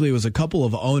remember correctly, it was a couple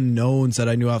of unknowns that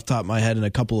I knew off the top of my head and a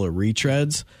couple of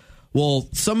retreads. Well,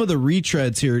 some of the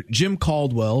retreads here, Jim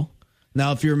Caldwell.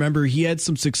 Now, if you remember, he had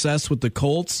some success with the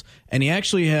Colts, and he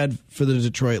actually had, for the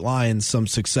Detroit Lions, some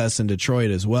success in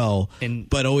Detroit as well,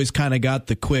 but always kind of got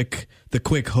the quick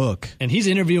hook. And he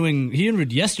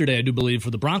interviewed yesterday, I do believe,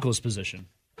 for the Broncos position.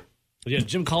 Yeah,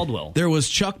 Jim Caldwell. There was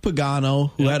Chuck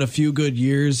Pagano, who had a few good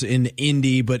years in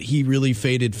Indy, but he really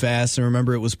faded fast. And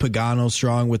remember, it was Pagano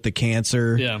strong with the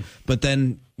cancer. Yeah. But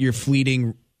then your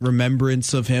fleeting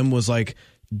remembrance of him was like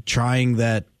trying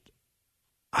that,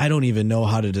 I don't even know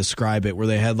how to describe it, where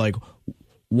they had like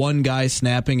one guy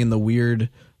snapping in the weird...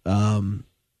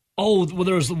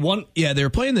 there was one... Yeah, they were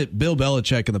playing the Bill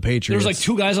Belichick and the Patriots. There was like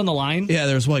two guys on the line? Yeah,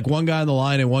 there was like one guy on the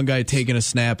line and one guy taking a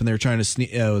snap, and they were trying to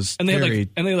sneak... It was and they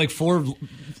had like four...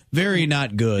 Very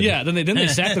not good. Yeah, then they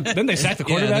sack the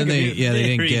quarterback? They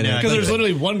didn't get it. Because there's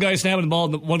literally one guy snapping the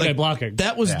ball and one guy blocking.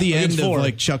 That was the end of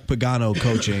like Chuck Pagano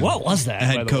coaching. What was that?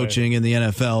 Head coaching in the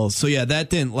NFL. So yeah, that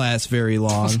didn't last very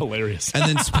long. That's hilarious.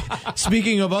 And then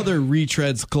speaking of other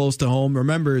retreads close to home,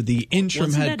 remember the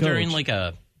interim head coach. During like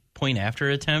a point after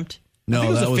attempt? No,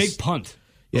 that was a fake punt.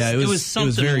 Yeah, it was something. It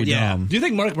was very dumb. Do you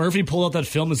think Mark Murphy pulled out that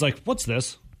film and was like, "What's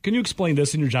this? Can you explain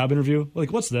this in your job interview?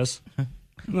 Like, what's this?"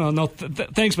 No,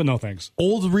 thanks, but no thanks.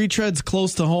 Old retreads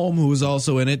close to home, who was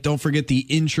also in it. Don't forget the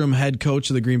interim head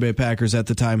coach of the Green Bay Packers at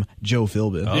the time, Joe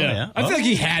Philbin. Oh, yeah. I feel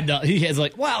like he has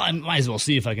like, well, I might as well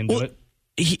see if I can do it.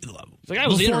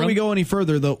 Before we go any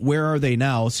further, though, where are they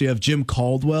now? So you have Jim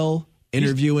Caldwell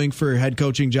interviewing for head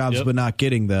coaching jobs, but not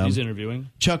getting them. He's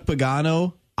interviewing. Chuck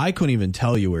Pagano, I couldn't even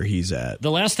tell you where he's at.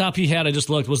 The last stop he had, I just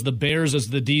looked, was the Bears as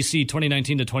the DC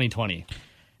 2019 to 2020.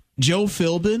 Joe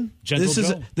Philbin.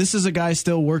 This is a guy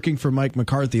still working for Mike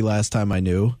McCarthy last time I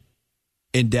knew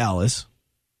in Dallas.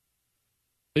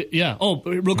 Yeah. Oh,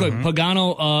 real quick.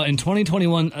 Pagano in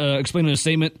 2021 explained in a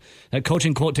statement that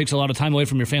coaching, quote, takes a lot of time away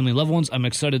from your family and loved ones. I'm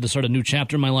excited to start a new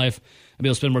chapter in my life and be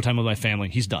able to spend more time with my family.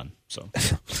 He's done. So.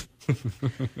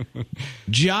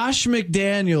 Josh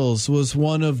McDaniels was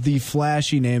one of the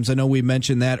flashy names. I know we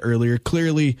mentioned that earlier.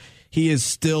 Clearly, he is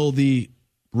still the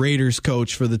Raiders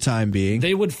coach for the time being.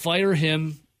 They would fire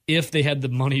him if they had the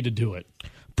money to do it.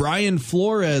 Brian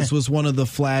Flores was one of the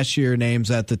flashier names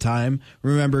at the time.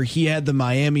 Remember, he had the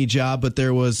Miami job, but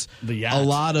there was a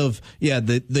lot of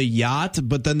the yacht,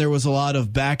 but then there was a lot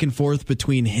of back and forth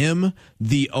between him,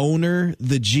 the owner,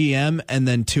 the GM, and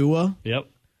then Tua. Yep.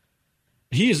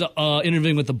 He is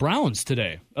interviewing with the Browns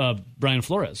today, Brian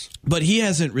Flores. But he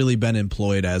hasn't really been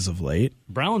employed as of late.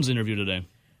 Browns interview today.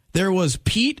 There was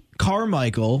Pete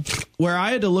Carmichael, where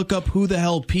I had to look up who the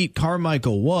hell Pete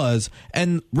Carmichael was.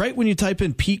 And right when you type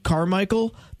in Pete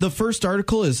Carmichael, the first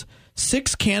article is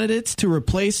 6 candidates to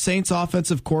replace Saints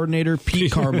offensive coordinator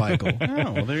Pete Carmichael.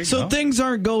 Well, there you go. Things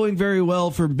aren't going very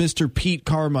well for Mr. Pete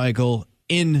Carmichael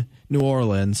in New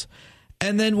Orleans.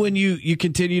 And then when you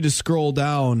continue to scroll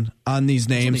down on these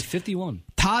names, 51.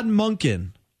 Todd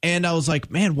Monken. And I was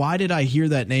like, man, why did I hear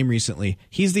that name recently?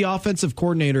 He's the offensive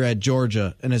coordinator at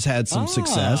Georgia and has had some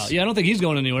success. Yeah, I don't think he's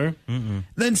going anywhere.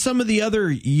 Then some of the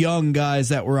other young guys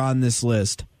that were on this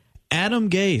list. Adam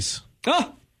Gase.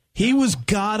 He was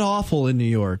god-awful in New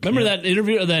York. Remember that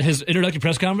interview, his introductory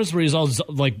press conference where he's all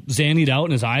like zannied out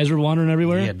and his eyes were wandering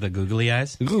everywhere? He had the googly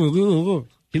eyes.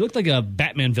 He looked like a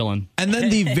Batman villain. And then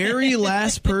the very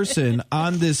last person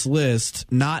on this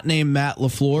list, not named Matt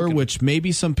LaFleur, which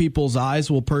maybe some people's eyes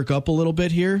will perk up a little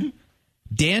bit here,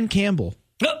 Dan Campbell,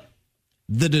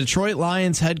 the Detroit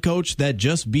Lions head coach that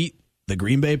just beat the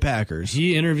Green Bay Packers.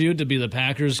 He interviewed to be the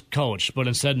Packers coach, but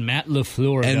instead Matt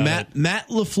LaFleur and Matt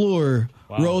LaFleur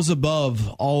rose above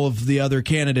all of the other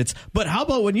candidates. But how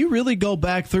about when you really go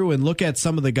back through and look at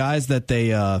some of the guys that they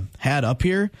had up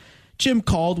here? Jim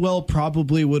Caldwell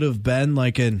probably would have been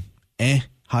like an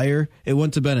hire. It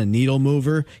wouldn't have been a needle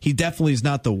mover. He definitely is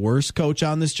not the worst coach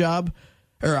on this job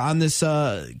or on this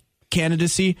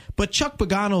candidacy. But Chuck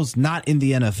Pagano's not in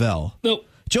the NFL. Nope.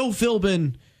 Joe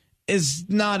Philbin is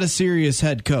not a serious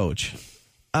head coach.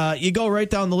 You go right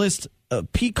down the list.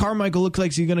 Pete Carmichael looks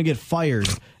like he's going to get fired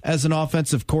as an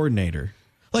offensive coordinator.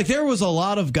 Like, there was a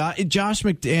lot of guys. Josh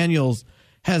McDaniels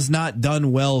has not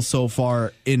done well so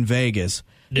far in Vegas.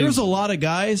 There's a lot of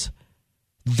guys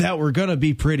that were going to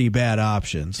be pretty bad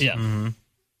options. Yeah. Mm-hmm.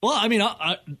 Well, I mean,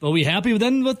 are we happy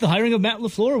then with the hiring of Matt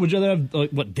LaFleur? Would you rather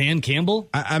have, Dan Campbell?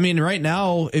 I mean, right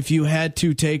now, if you had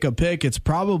to take a pick, it's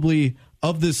probably,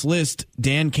 of this list,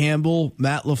 Dan Campbell,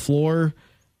 Matt LaFleur.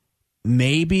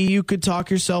 Maybe you could talk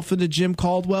yourself into Jim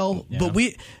Caldwell. Yeah. But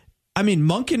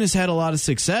Monken has had a lot of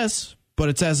success, but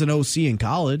it's as an OC in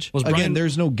college.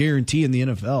 There's no guarantee in the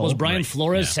NFL. Was Brian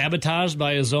Flores sabotaged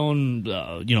by his own,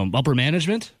 upper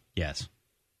management? Yes.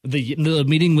 The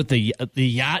meeting with the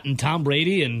yacht and Tom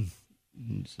Brady and.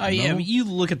 I mean, you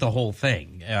look at the whole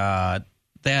thing.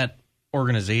 That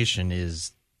organization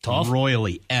is tough,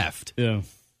 royally effed. Yeah.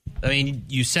 I mean,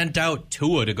 you sent out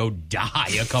Tua to go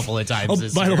die a couple of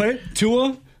times. By the way,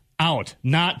 Tua out,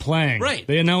 not playing. Right.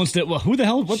 They announced it. Well, who the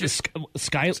hell? What the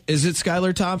Sky? Is it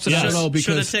Skylar Thompson? Yes. I don't know, because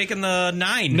should have taken the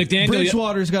 9. McDaniel,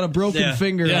 Bridgewater's got a broken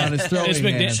finger on his throwing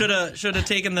hand. Should have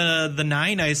taken the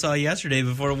 9 I saw yesterday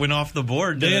before it went off the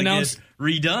board. They announced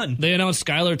redone. They announced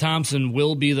Skylar Thompson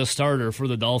will be the starter for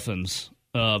the Dolphins.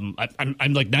 I'm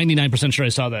like 99% sure I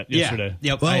saw that yesterday.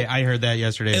 Yeah. Yep. Well, I heard that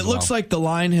yesterday. It looks like the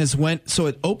line has went. So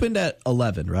it opened at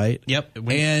 11, right? Yep.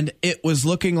 And it was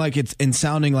looking like and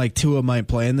sounding like Tua might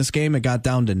play in this game. It got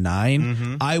down to 9.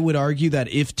 Mm-hmm. I would argue that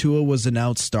if Tua was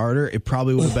announced starter, it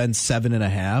probably would have been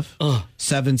 7.5.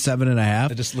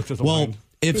 7.5. I just looked at the line.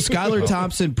 If Skylar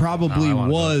Thompson probably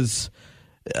was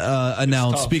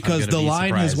announced, because the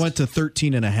line has went to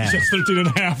 13.5. It's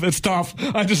 13.5. It's tough.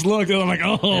 I just looked and I'm like,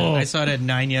 Yeah, I saw it at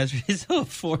 9 yesterday. So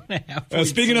 4.5.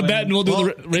 Speaking of betting, we'll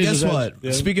do the Razor's Guess what? Edge.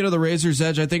 Yeah. Speaking of the Razor's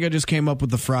Edge, I think I just came up with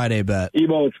the Friday bet.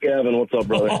 Ebo, it's Gavin. What's up,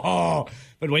 brother?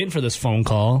 Been waiting for this phone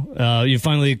call. You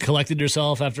finally collected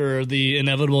yourself after the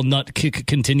inevitable nut kick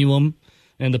continuum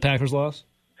and the Packers loss?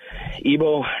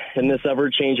 Ebo, in this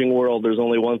ever-changing world, there's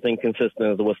only one thing consistent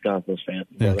as a Wisconsin fan.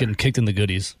 Yeah, getting kicked in the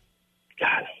goodies.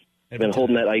 God, I've been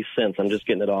holding that ice since. I'm just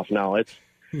getting it off now. It's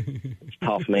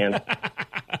tough, man.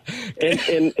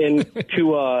 And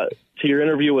to your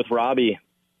interview with Robbie,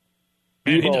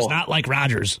 man, he does not like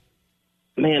Rodgers.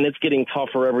 Man, it's getting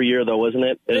tougher every year, though, isn't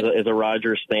it? As a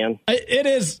Rodgers fan, it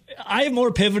is. I have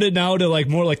more pivoted now to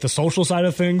more like the social side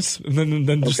of things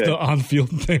than just the on-field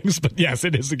things. But yes,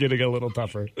 it is getting a little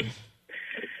tougher.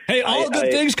 Hey, all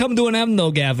good things come to an end,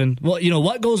 though, Gavin. Well,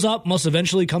 what goes up must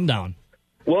eventually come down.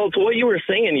 Well, to what you were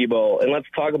saying, Ebo, and let's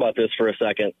talk about this for a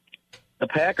second. The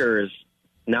Packers,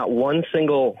 not one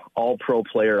single all-pro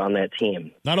player on that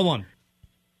team. Not a one.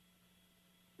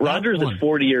 Rodgers is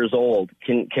 40 years old.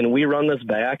 Can we run this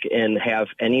back and have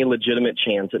any legitimate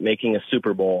chance at making a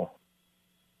Super Bowl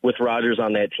with Rodgers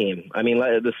on that team? I mean,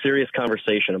 the serious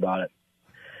conversation about it.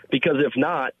 Because if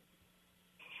not,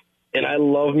 and I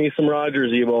love me some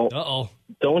Rodgers, Ebo,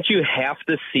 don't you have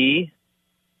to see,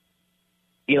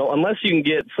 unless you can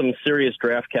get some serious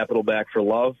draft capital back for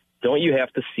Love, don't you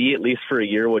have to see at least for a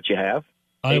year what you have?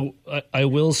 I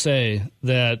will say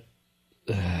that,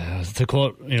 to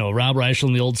quote, Rob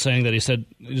Reichel, the old saying that he said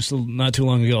just not too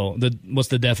long ago, what's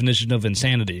the definition of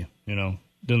insanity?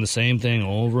 Doing the same thing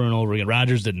over and over again.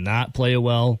 Rodgers did not play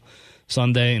well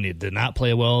Sunday, and he did not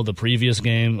play well the previous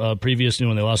game, when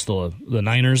they lost the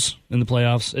Niners in the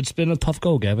playoffs. It's been a tough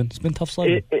go, Gavin. It's been tough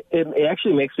sledding. It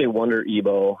actually makes me wonder,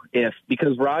 Ebo,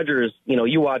 because Rodgers,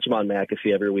 you watch him on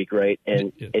McAfee every week, right?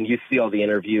 And you see all the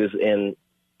interviews, and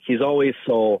he's always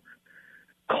so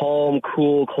calm,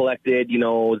 cool, collected,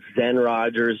 Zen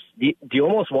Rodgers. Do you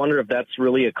almost wonder if that's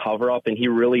really a cover-up and he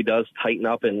really does tighten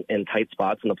up in tight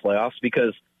spots in the playoffs?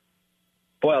 Because,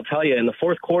 boy, I'll tell you, in the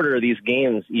fourth quarter of these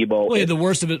games, Ebo... Well, the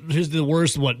worst of it, here's the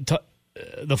worst,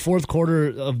 the fourth quarter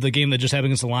of the game that just happened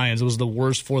against the Lions, it was the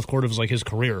worst fourth quarter of his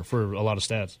career for a lot of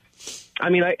stats. I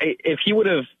mean, if he would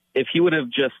have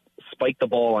just spiked the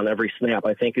ball on every snap,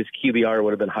 I think his QBR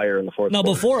would have been higher in the fourth quarter.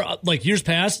 No, before, years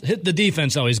past, the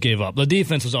defense always gave up. The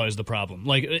defense was always the problem.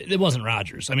 It wasn't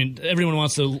Rodgers. I mean, everyone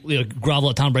wants to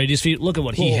grovel at Tom Brady's feet. Look at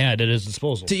what he had at his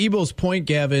disposal. To Ebo's point,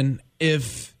 Gavin,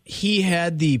 if he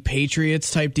had the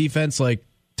Patriots-type defense like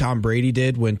Tom Brady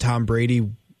did when Tom Brady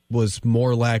was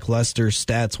more lackluster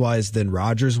stats-wise than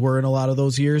Rodgers were in a lot of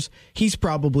those years, he's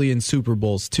probably in Super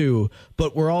Bowls too.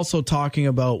 But we're also talking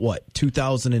about,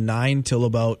 2009 till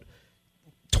about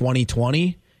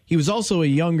 2020. He was also a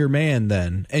younger man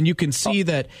then, and you can see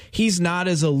that he's not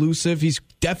as elusive. He's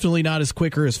definitely not as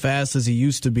quick or as fast as he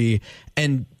used to be.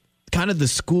 And kind of the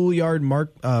schoolyard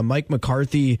Mike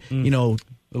McCarthy, I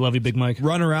love you, Big Mike,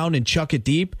 run around and chuck it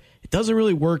deep. It doesn't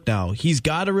really work now. He's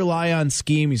got to rely on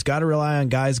scheme. He's got to rely on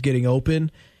guys getting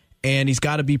open. and he's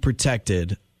got to be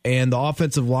protected. And the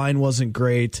offensive line wasn't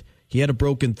great. He had a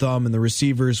broken thumb, and the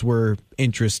receivers were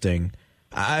interesting.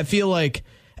 I feel like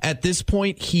at this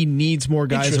point he needs more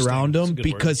guys around him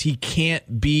because he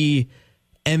can't be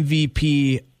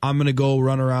MVP. I'm going to go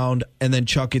run around and then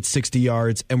chuck it 60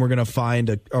 yards, and we're going to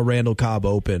find a Randall Cobb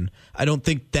open. I don't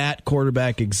think that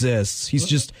quarterback exists.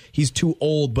 He's too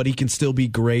old, but he can still be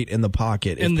great in the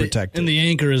pocket if protected. And the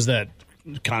anchor is that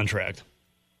contract.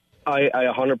 I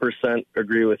 100%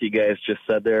 agree with you guys just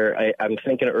said there. I'm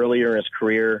thinking earlier in his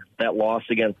career, that loss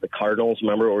against the Cardinals,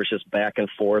 remember, it was just back and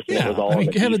forth. And it was all the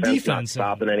defense not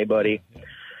stopping anybody.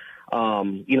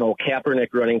 Kaepernick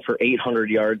running for 800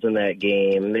 yards in that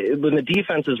game. When the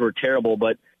defenses were terrible,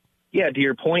 but yeah, to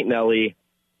your point, Nelly,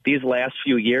 these last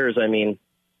few years, I mean,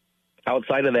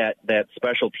 outside of that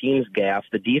special teams gaffe,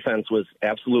 the defense was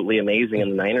absolutely amazing in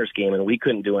the Niners game, and we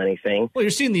couldn't do anything. Well,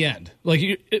 you're seeing the end. Like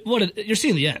you're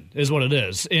seeing the end is what it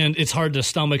is, and it's hard to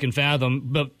stomach and fathom.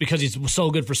 But because he's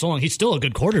so good for so long, he's still a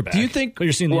good quarterback. Do you think? But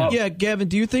you're seeing the end. Yeah, Gavin.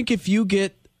 Do you think if you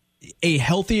get a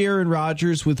healthy Aaron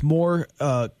Rodgers with more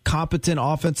competent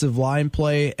offensive line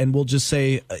play, and we'll just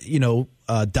say,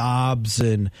 Dobbs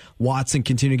and Watson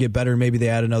continue to get better, maybe they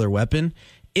add another weapon.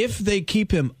 If they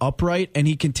keep him upright and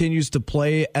he continues to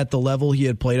play at the level he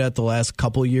had played at the last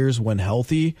couple years when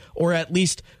healthy, or at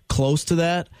least close to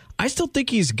that, I still think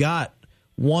he's got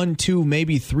 1, 2,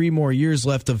 maybe 3 more years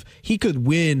left of he could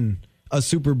win a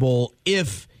Super Bowl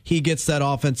if he gets that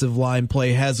offensive line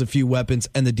play, has a few weapons,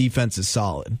 and the defense is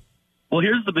solid. Well,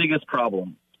 here's the biggest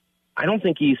problem. I don't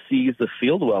think he sees the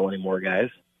field well anymore, guys.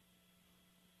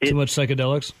 Too much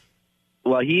psychedelics?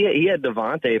 Well, he had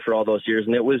Devontae for all those years,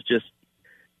 and it was just,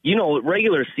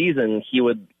 regular season, he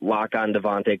would lock on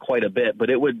Devontae quite a bit, but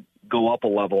it would go up a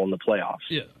level in the playoffs.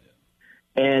 Yeah.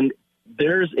 And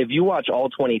if you watch all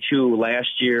 22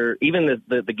 last year, even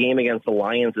the game against the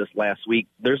Lions this last week,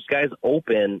 there's guys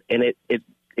open, and it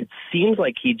seems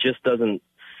like he just doesn't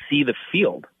see the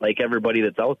field like everybody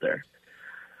that's out there.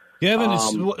 Yeah,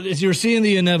 you're seeing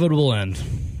the inevitable end,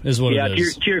 is what it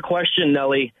is. To your question,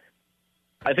 Nelly,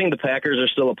 I think the Packers are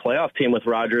still a playoff team with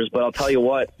Rodgers, but I'll tell you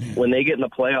what, when they get in the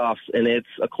playoffs and it's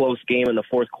a close game in the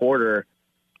fourth quarter,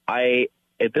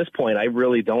 at this point, I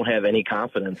really don't have any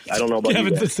confidence. I don't know about you.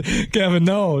 Gavin,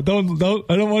 no, don't.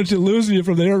 I don't want you losing you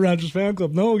from the Aaron Rodgers fan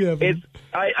club. No, Gavin.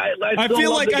 I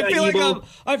feel like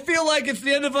it's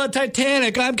the end of a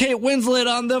Titanic. I'm Kate Winslet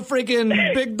on the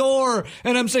freaking big door,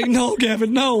 and I'm saying, no,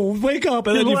 Gavin, no, wake up,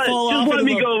 and then you fall off. Just let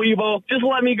me go, Evo. Just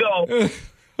let me go.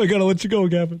 I gotta let you go,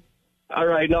 Gavin. All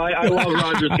right, no, I love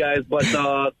Rodgers, guys, but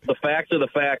the facts are the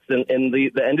facts, and the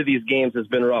end of these games has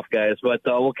been rough, guys. But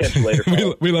we'll catch you later.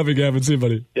 we love you, Gavin. See you,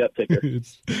 buddy. Yep, take care.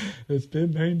 It's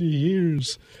been 90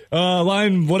 years.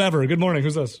 Line whatever. Good morning.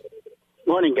 Who's this?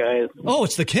 Morning, guys. Oh,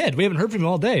 it's the kid. We haven't heard from him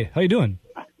all day. How you doing?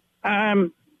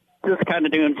 I'm just kind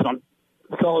of doing some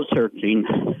soul searching.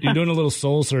 You're doing a little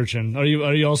soul searching. Are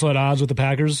you also at odds with the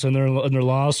Packers and their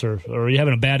loss, or are you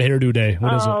having a bad hairdo day?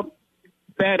 What is it?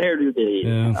 Bad hairdo day.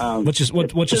 Yeah. What you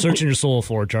searching your soul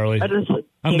for, Charlie?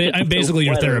 I'm basically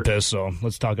your therapist, so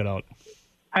let's talk it out.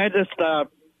 I just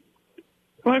want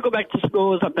to go back to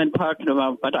schools I've been talking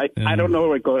about, but I don't know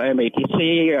where to go to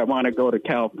MATC. I want to go to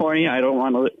California. I don't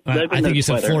want to live in I think you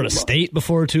said Florida State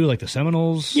before, too, like the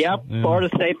Seminoles. Yep, yeah. Florida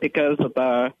State because of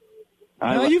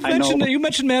you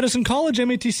mentioned Madison College,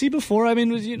 MATC, before. I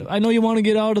mean, I know you want to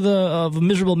get out of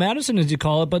miserable Madison, as you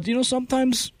call it, but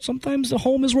sometimes the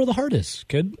home is where the heart is,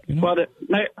 kid. Well,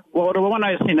 the one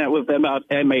I've seen that with about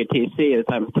MATC is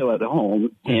I'm still at home,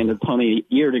 and it's only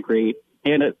a year degree.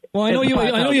 And I know you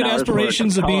had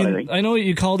aspirations of being. I know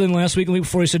you called in last week and the week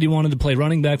before. You said you wanted to play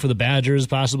running back for the Badgers,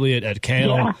 possibly at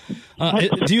Cal. Yeah.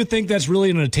 Do you think that's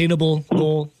really an attainable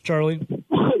goal, Charlie?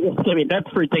 I mean, that's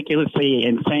a ridiculously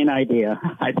insane idea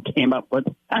I came up with.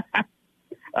 Do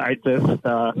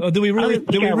we really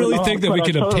think that we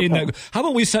can obtain that? How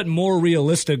about we set more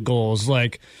realistic goals,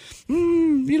 like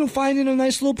finding a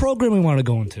nice little program we want to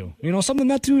go into? Something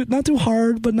not too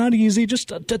hard, but not easy, just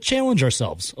to challenge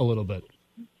ourselves a little bit.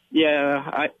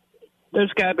 Yeah,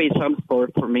 there's got to be some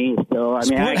sport for me still. I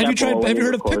mean, have you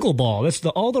heard of pickleball? That's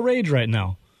all the rage right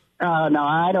now. No,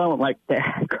 I don't like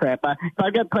that crap. If I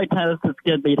got to play tennis, it's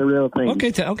going to be the real thing.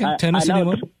 Okay, tennis.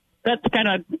 That's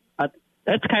kind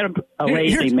of a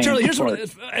lazy man. Charlie,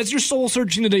 as you're soul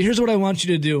searching today, here's what I want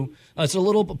you to do. It's a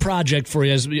little project for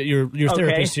you as your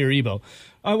therapist here, Ebo.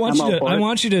 I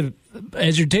want you to,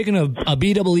 as you're taking a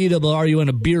BEERU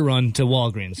and a beer run to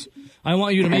Walgreens, I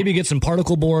want you to maybe get some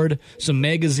particle board, some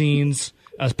magazines,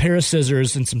 a pair of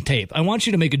scissors, and some tape. I want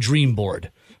you to make a dream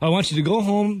board. I want you to go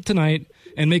home tonight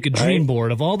and make a dream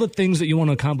board of all the things that you want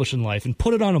to accomplish in life and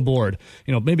put it on a board.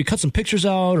 Maybe cut some pictures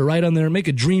out or write on there, make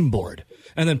a dream board,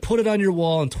 and then put it on your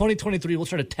wall. In 2023, we'll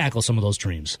try to tackle some of those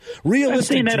dreams. Realistic I've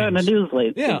seen that dreams. on the news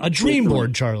lately. Yeah, a dream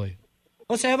board, Charlie.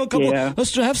 Let's have a couple. Yeah.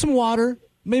 Let's have some water,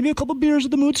 maybe a couple beers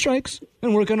at the Mood Strikes,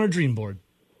 and work on our dream board.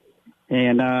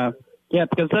 And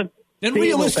because and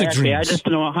realistic dreams. I just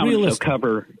don't know how much they'll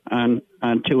cover on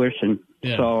tuition.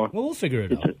 Yeah. So we'll figure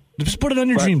it out. Just put it on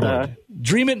your dream board.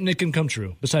 Dream it and it can come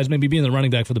true. Besides maybe being the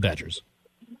running back for the Badgers.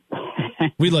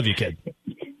 We love you, kid.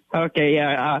 Okay,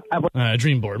 yeah.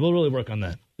 Dream board. We'll really work on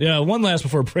that. Yeah, one last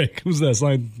before break. Who's this?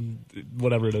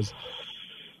 Whatever it is.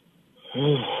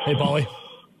 Hey, Paulie.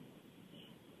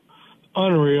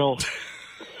 Unreal.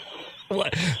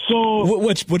 What? So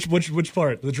which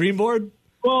part? The dream board?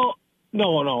 Well,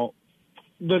 no.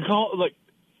 The call, like,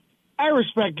 I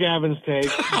respect Gavin's take,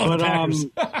 but I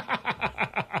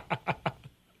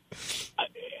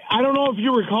don't know if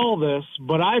you recall this,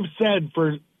 but I've said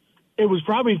it was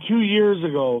probably 2 years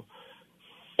ago,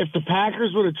 if the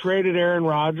Packers would have traded Aaron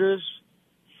Rodgers,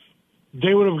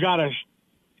 they would have got a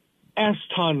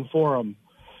S-ton for him.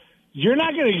 You're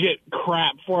not going to get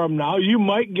crap for him now. You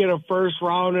might get a first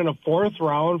round and a fourth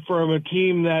round from a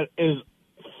team that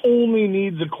only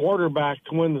needs a quarterback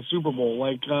to win the Super Bowl.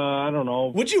 I don't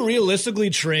know. Would you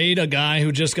realistically trade a guy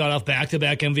who just got off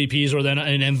back-to-back MVPs or then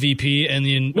an MVP and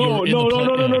then No.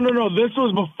 This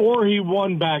was before he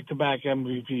won back-to-back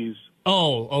MVPs.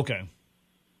 Oh, okay.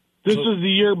 This was the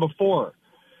year before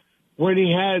when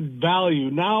he had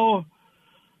value. Now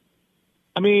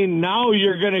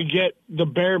you're going to get the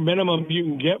bare minimum you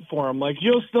can get for him.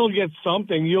 You'll still get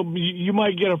something. You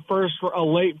might get a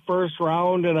late first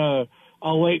round and a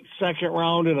late second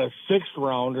round and a sixth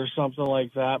round or something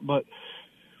like that. But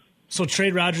so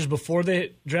trade Rodgers before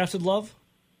they drafted Love?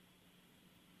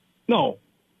 No.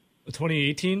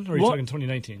 2018 or are you talking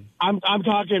 2019? I'm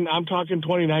talking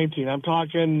 2019. I'm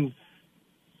talking.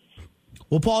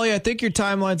 Well, Paulie, I think your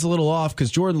timeline's a little off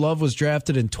because Jordan Love was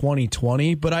drafted in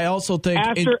 2020, but I also think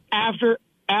after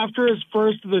his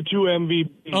first of the two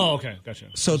MVPs. Oh, okay, gotcha.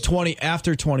 So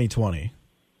after 2020.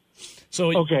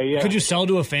 So okay, yeah. Could you sell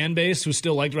to a fan base who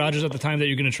still liked Rodgers at the time that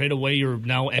you're going to trade away your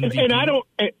now MVP? And I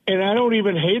don't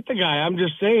even hate the guy. I'm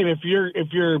just saying if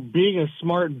you're being a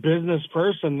smart business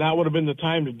person, that would have been the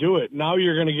time to do it. Now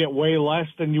you're going to get way less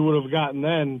than you would have gotten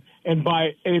then, and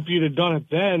if you'd have done it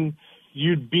then,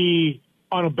 you'd be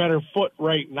on a better foot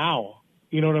right now.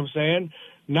 You know what I'm saying?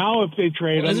 Now, if they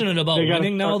trade him, isn't it about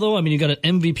winning now, though? I mean, you got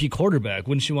an MVP quarterback.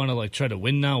 Wouldn't you want to try to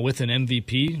win now with an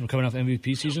MVP? We're coming off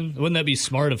MVP season. Wouldn't that be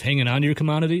smart of hanging on to your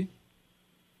commodity?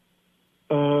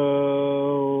 Well,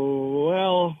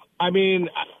 I mean,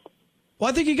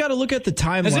 I think you got to look at the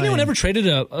timeline. Has anyone ever traded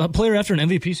a player after an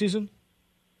MVP season?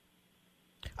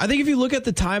 I think if you look at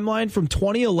the timeline from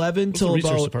 2011 till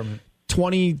about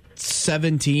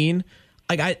 2017,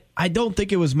 I don't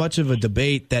think it was much of a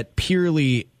debate that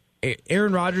purely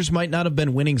Aaron Rodgers might not have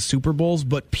been winning Super Bowls,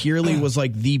 but purely was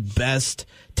the best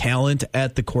talent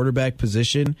at the quarterback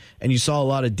position. And you saw a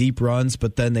lot of deep runs,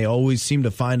 but then they always seemed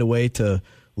to find a way to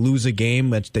lose a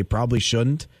game, which they probably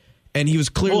shouldn't. And he was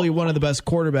clearly one of the best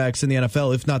quarterbacks in the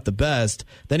NFL, if not the best.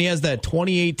 Then he has that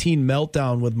 2018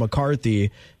 meltdown with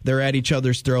McCarthy. They're at each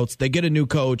other's throats. They get a new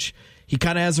coach. He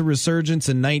kind of has a resurgence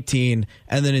in 19,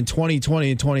 and then in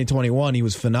 2020 and 2021, he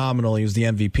was phenomenal. He was the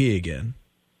MVP again.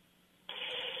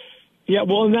 Yeah,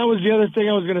 well, and that was the other thing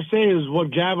I was going to say is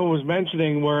what Gavin was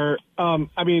mentioning where,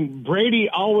 Brady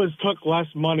always took less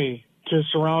money to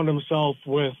surround himself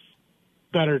with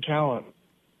better talent,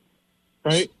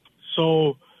 right?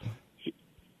 So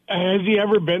has he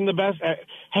ever been the best?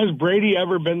 Has Brady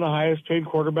ever been the highest paid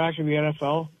quarterback in the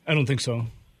NFL? I don't think so.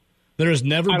 There has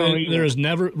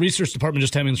never research department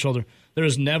just tapping on the shoulder. There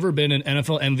has never been an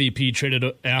NFL MVP traded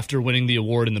after winning the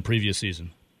award in the previous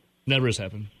season. Never has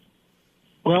happened.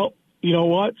 Well, you know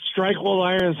what? Strike while the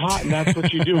iron is hot, and that's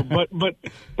what you do. But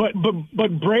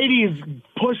Brady's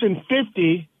pushing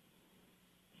 50,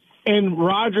 and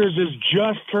Rodgers is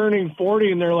just turning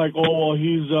 40, and they're like, "Oh, well,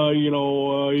 he's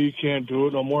you can't do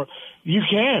it no more." You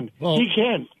can. Well, he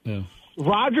can. Yeah.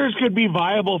 Rodgers could be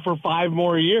viable for 5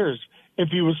 more years if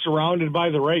he was surrounded by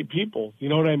the right people. You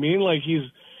know what I mean?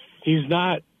 He's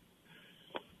not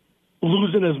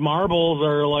losing his marbles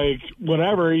or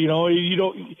whatever. He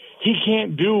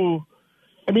can't do.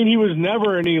 I mean, he was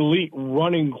never an elite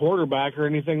running quarterback or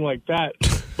anything like that,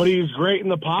 but he's great in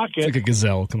the pocket. It's like a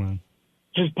gazelle. Come on.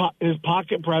 His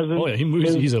pocket presence. Oh yeah,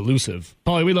 he's elusive.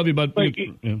 Paulie, we love you, bud.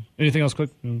 Anything else?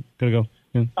 Quick, gotta go.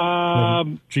 Yeah.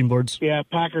 Dream boards. Yeah,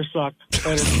 Packers suck.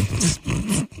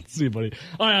 See you, buddy.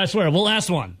 All right, I swear. Well, last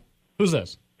one. Who's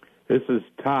this? This is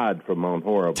Todd from Mount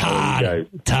Horeb. Todd,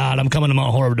 I'm coming to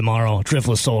Mount Horeb tomorrow.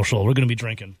 Driftless Social. We're going to be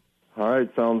drinking. All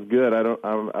right, sounds good.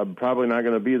 I'm probably not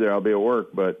going to be there. I'll be at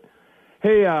work, but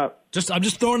hey, I'm just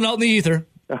throwing it out in the ether.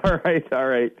 All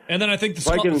right. And then I think the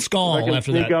Skull if I can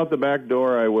after sneak that. out the back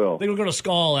door, I will. I think we're going to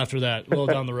Skull after that, a little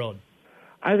down the road.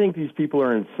 I think these people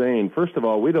are insane. First of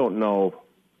all, we don't know.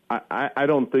 I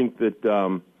don't think that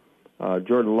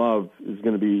Jordan Love is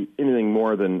going to be anything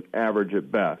more than average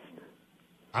at best.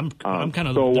 I'm kind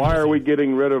of. So why are we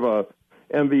getting rid of a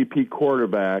MVP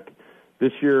quarterback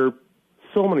this year?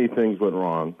 So many things went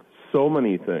wrong. So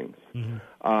many things.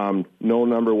 Mm-hmm. No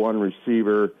number one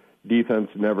receiver. Defense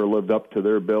never lived up to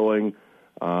their billing.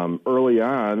 Early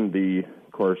on,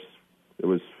 of course, it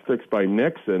was fixed by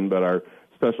Nixon, but our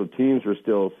special teams were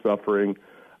still suffering.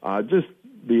 Just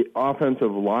the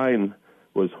offensive line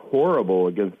was horrible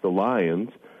against the Lions.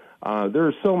 There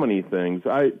are so many things.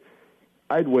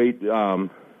 I'd wait.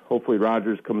 Hopefully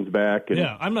Rodgers comes back. And,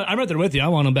 yeah, I'm right there with you. I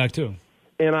want him back too.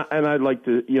 And I'd like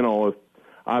to,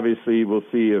 obviously we'll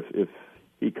see if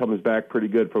he comes back pretty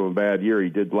good from a bad year. He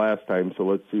did last time, so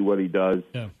let's see what he does.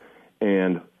 Yeah.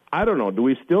 And I don't know. Do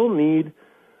we still need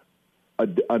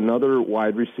another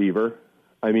wide receiver?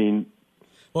 I mean,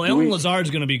 well, Allen Lazard's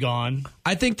going to be gone.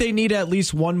 I think they need at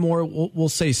least one more, we'll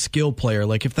say, skill player.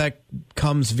 Like if that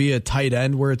comes via tight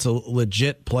end where it's a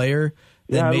legit player,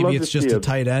 then maybe it's just a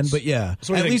tight end. But yeah,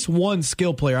 so at least one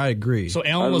skill player, I agree. So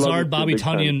Allen Lazard, Bobby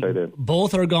Tunyon,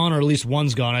 both are gone or at least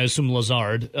one's gone. I assume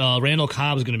Lazard. Randall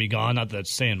Cobb's going to be gone. Not that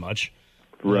that's saying much.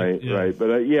 Right. But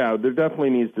there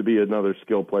definitely needs to be another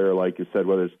skill player, like you said,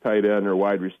 whether it's tight end or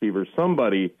wide receiver,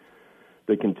 somebody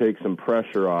that can take some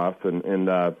pressure off, and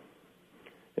I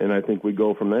think we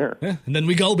go from there. Yeah, and then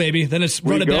we go, baby. Then it's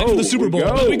run it back for the Super Bowl.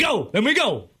 Then we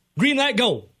go. Green light,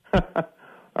 go.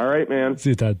 All right, man.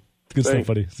 See you, Todd. Good stuff,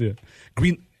 buddy. See ya.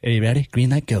 Green. Hey, ready? Green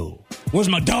light, go. Where's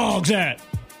my dogs at?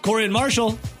 Corey and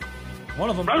Marshall. One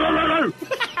of them. Well,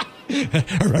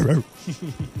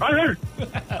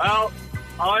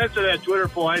 I'll answer that Twitter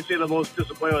poll. I'd say the most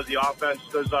disappointing was the offense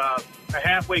because a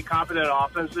halfway competent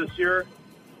offense this year.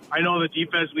 I know the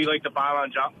defense, we like to bomb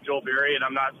on Joe Barry, and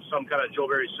I'm not some kind of Joe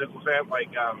Barry sickle fan like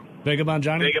Vagabond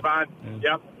Johnny? Vagabond,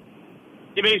 yeah. Yep.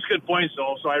 He makes good points,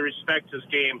 though, so I respect his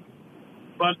game.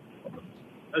 But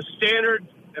a standard,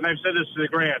 and I've said this to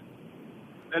Grant,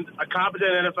 and a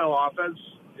competent NFL offense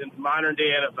in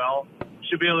modern-day NFL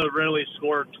should be able to readily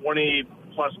score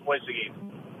 20-plus points a game.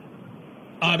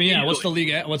 Yeah, what's the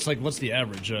league? What's the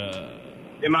average?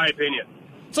 In my opinion,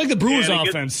 it's like the Brewers'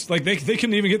 offense. Like they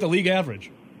couldn't even get the league average.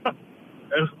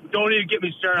 Don't even get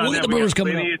me started on that. The Brewers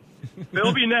coming up.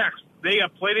 They'll be next. They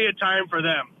got plenty of time for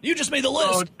them. You just made the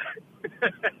list. So,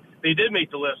 they did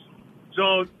make the list.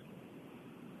 So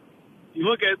you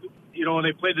look at when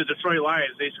they played the Detroit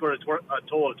Lions, they scored a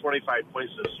total of 25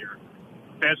 points this year.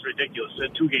 That's ridiculous.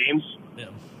 In 2 games. Yeah.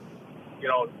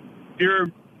 If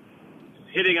you're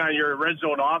hitting on your red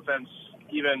zone offense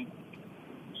even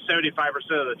 75%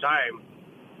 of the time,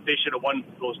 they should have won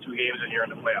those 2 games and you're in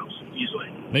the playoffs easily.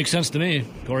 Makes sense to me,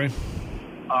 Corey. So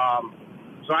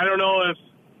I don't know if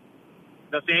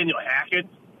Nathaniel Hackett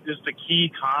is the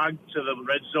key cog to the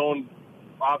red zone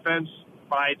offense,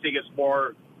 but I think it's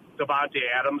more Devontae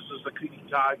Adams is the key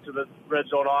cog to the red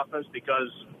zone offense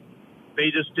because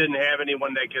they just didn't have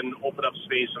anyone that can open up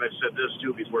space. And I've said this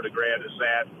too before to Grant is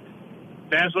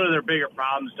that's one of their bigger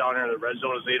problems down here in the red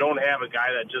zone is they don't have a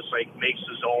guy that just like makes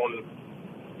his own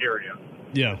area.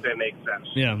 Yeah, if that makes sense.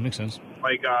 Yeah, makes sense.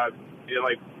 Like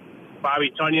like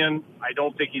Bobby Tunyon, I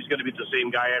don't think he's going to be the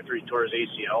same guy after he tore his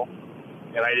ACL,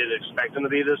 and I didn't expect him to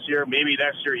be this year. Maybe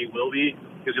next year he will be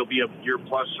because he'll be a year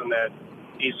plus from that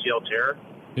ACL tear.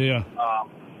 Yeah.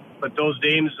 But those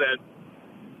names that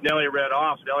Nelly read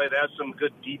off, that's some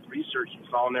good deep research you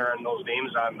found there on those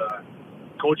names on the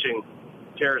coaching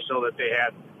carousel that they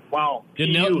had. Wow.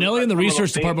 Yeah, Nelly and the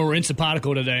research department were in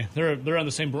Simpatico today. They're on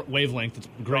the same wavelength. It's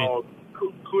great. So,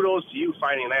 kudos to you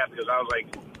finding that because I was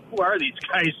like, who are these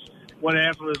guys? What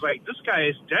happened was like, this guy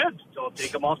is dead. So I'll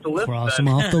take him off the list. Cross him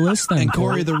off the list then. And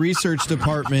Corey, the research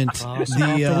department,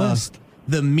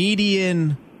 the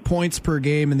median points per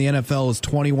game in the NFL is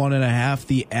 21.5.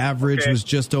 The average was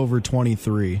just over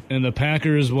 23. And the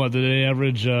Packers, what did they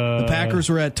average? The Packers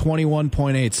were at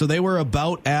 21.8. So they were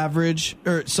about average.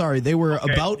 They were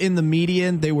about in the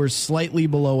median. They were slightly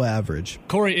below average.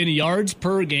 Corey, in yards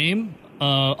per game,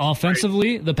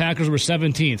 offensively, the Packers were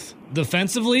 17th.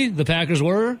 Defensively, the Packers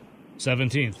were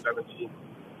 17th. 17th.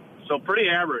 So pretty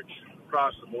average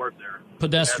across the board there.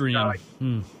 Pedestrian.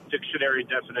 Dictionary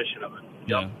definition of it.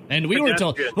 Yeah. And we were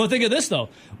told, well, think of this, though.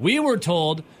 We were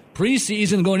told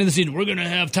preseason going into the season, we're going to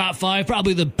have top 5,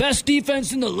 probably the best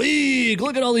defense in the league.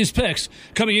 Look at all these picks.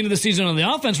 Coming into the season on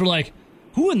the offense, we're like,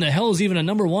 who in the hell is even a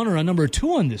number 1 or a number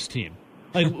 2 on this team?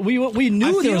 Like, we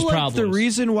knew there was problems. The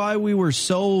reason why we were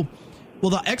so... Well,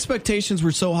 the expectations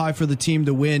were so high for the team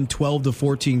to win 12 to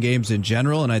 14 games in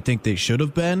general, and I think they should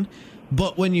have been.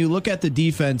 But when you look at the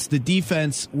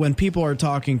defense, when people are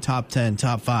talking top 10,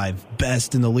 top 5,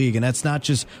 best in the league, and that's not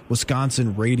just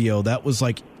Wisconsin radio, that was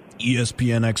like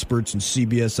ESPN experts and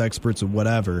CBS experts and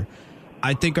whatever.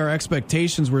 I think our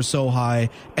expectations were so high,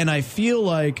 and I feel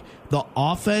like the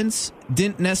offense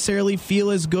didn't necessarily feel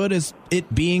as good as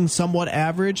it being somewhat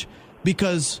average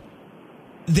because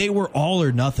they were all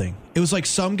or nothing. It was like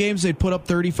some games they'd put up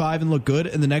 35 and look good,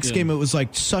 and the next game it was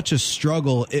like such a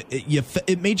struggle.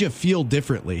 It made you feel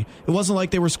differently. It wasn't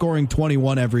like they were scoring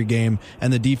 21 every game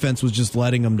and the defense was just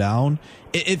letting them down.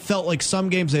 It felt like some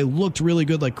games they looked really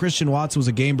good, like Christian Watson was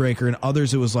a game breaker, and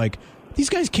others it was like, these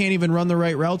guys can't even run the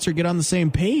right routes or get on the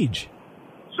same page.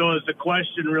 So is the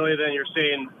question really then you're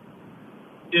saying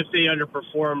if they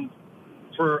underperformed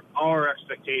for our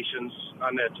expectations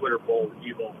on that Twitter poll,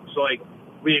 Evo? So like,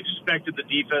 we expected the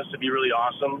defense to be really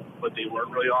awesome, but they weren't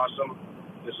really awesome.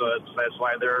 So that's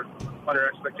why they're under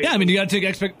expectations. Yeah, I mean, you got to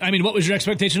take what was your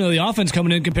expectation of the offense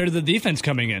coming in compared to the defense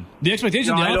coming in? The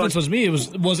expectation of the offense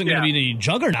wasn't going to be any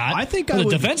juggernaut. I think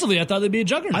defensively, I thought they'd be a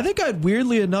juggernaut. I think I'd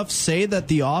weirdly enough say that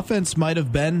the offense might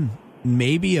have been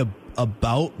maybe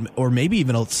about or maybe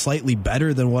even slightly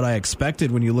better than what I expected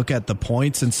when you look at the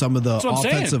points and some of the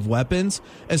offensive weapons,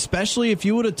 especially if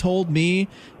you would have told me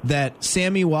that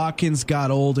Sammy Watkins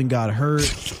got old and got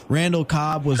hurt, Randall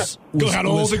Cobb was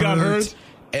hurt.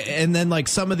 And then, like,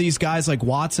 some of these guys, like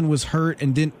Watson was hurt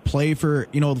and didn't play for,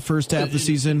 the first half of the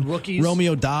season. Rookies.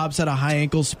 Romeo Dobbs had a high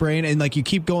ankle sprain. And, like, you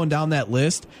keep going down that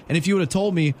list. And if you would have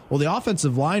told me, well, the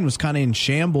offensive line was kind of in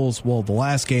shambles, the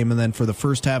last game and then for the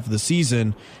first half of the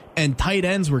season, and tight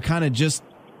ends were kind of just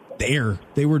there.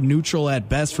 They were neutral at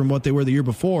best from what they were the year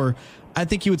before. I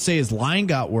think you would say his line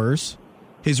got worse.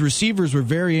 His receivers were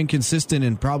very inconsistent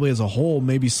and probably as a whole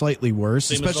maybe slightly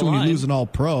worse, especially when you lose an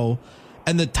all-pro.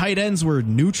 And the tight ends were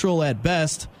neutral at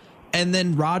best. And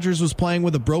then Rodgers was playing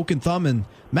with a broken thumb, and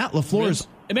Matt LaFleur's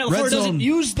red zone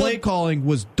play calling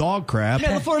was dog crap.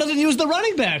 Matt LaFleur doesn't use the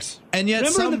running backs. And yet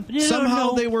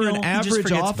somehow they were an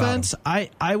average offense.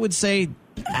 I would say,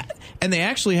 and they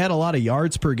actually had a lot of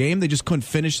yards per game. They just couldn't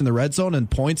finish in the red zone, and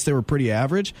points they were pretty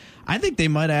average. I think they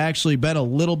might have actually been a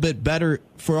little bit better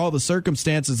for all the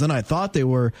circumstances than I thought they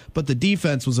were, but the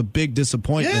defense was a big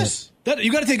disappointment. Yes.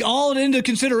 You got to take all into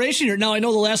consideration here. Now, I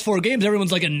know the last 4 games,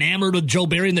 everyone's like enamored with Joe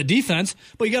Barry and the defense,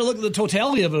 but you got to look at the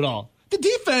totality of it all. The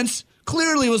defense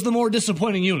clearly was the more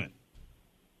disappointing unit.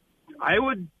 I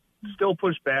would still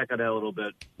push back on that a little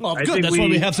bit. Well, good. That's why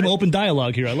we have some open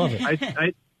dialogue here. I love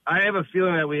it. I have a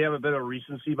feeling that we have a bit of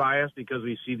recency bias because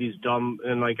we see these dumb,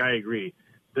 and I agree.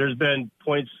 There's been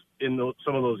points in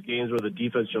some of those games where the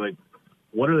defense, you're like,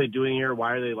 what are they doing here?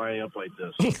 Why are they lining up like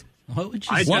this? Why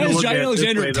is Jair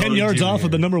Alexander 10 yards off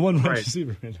of the number 1 wide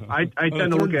receiver? I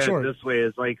tend to look at it this way.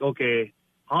 It's like, okay,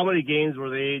 how many games were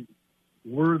they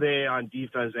on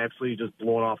defense absolutely just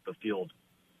blowing off the field?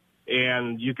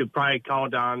 And you could probably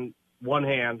count on one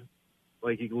hand.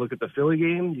 Like, you can look at the Philly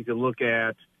game. You can look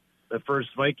at the first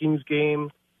Vikings game.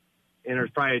 And there's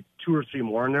probably 2 or 3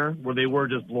 more in there where they were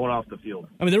just blown off the field.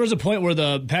 I mean, there was a point where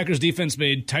the Packers defense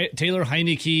made Taylor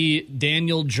Heineke,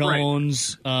 Daniel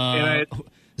Jones,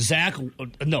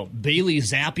 Bailey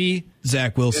Zappi.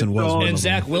 Zach Wilson was one of them. And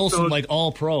Zach Wilson, like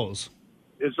all pros.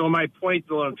 And so my point,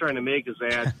 though, I'm trying to make is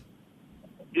that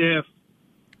if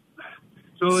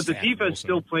the defense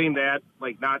still playing that,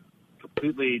 like, not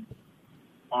completely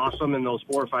awesome in those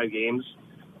 4 or 5 games,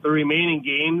 the remaining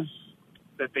games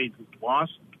that they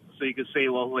lost, so you could say,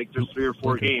 well, like, there's 3 or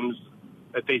 4 games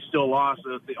that they still lost,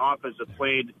 that the offense have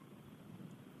played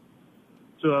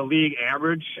to a league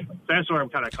average. That's where I'm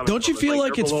kind of coming from. Don't you feel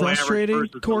like it's frustrating,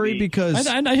 Corey? Because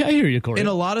I hear you, Corey. In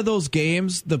a lot of those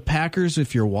games, the Packers,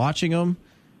 if you're watching them,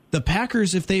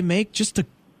 if they make just a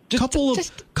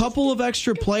couple of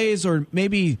extra plays or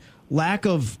maybe lack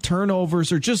of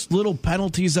turnovers or just little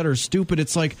penalties that are stupid,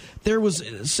 it's like there was,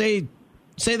 say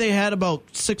they had about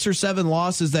 6 or 7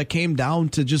 losses that came down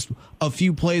to just a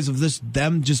few plays of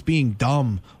them just being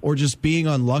dumb or just being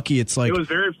unlucky. It's like, it was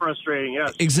very frustrating.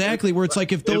 Yes, exactly. Where it's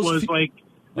like, if those, it was like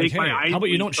how about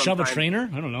you don't shove a trainer?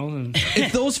 I don't know.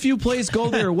 If those few plays go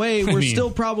their way, we're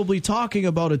still probably talking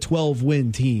about a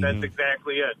 12-win team. That's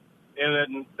exactly it. And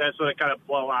then that's what it kind of,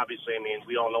 obviously, I mean,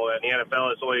 we all know that in the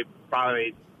NFL, it's only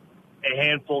probably a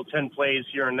handful, 10 plays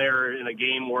here and there in a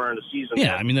game or in a season.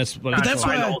 Yeah, I mean, that's why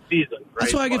the whole season.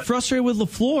 That's why I get frustrated with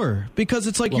LaFleur, because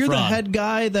it's like you're the head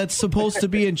guy that's supposed to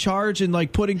be in charge and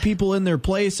like putting people in their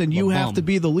place, and you have to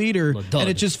be the leader. And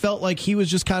it just felt like he was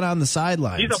just kind of on the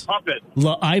sidelines. He's a puppet.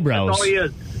 Eyebrows. That's all he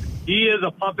is. He is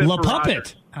a puppet.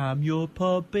 Puppet. I'm your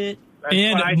puppet.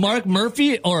 And Mark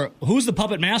Murphy, or who's the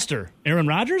puppet master? Aaron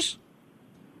Rodgers?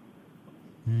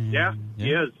 Yeah,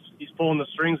 he is. He's pulling the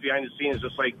strings behind the scenes,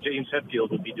 just like James Hetfield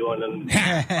would be doing in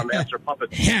a Master Puppet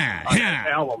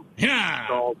album. Yeah.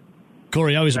 So,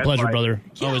 Corey, always a pleasure, brother.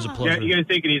 Always a pleasure. Yeah, you guys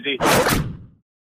take it easy.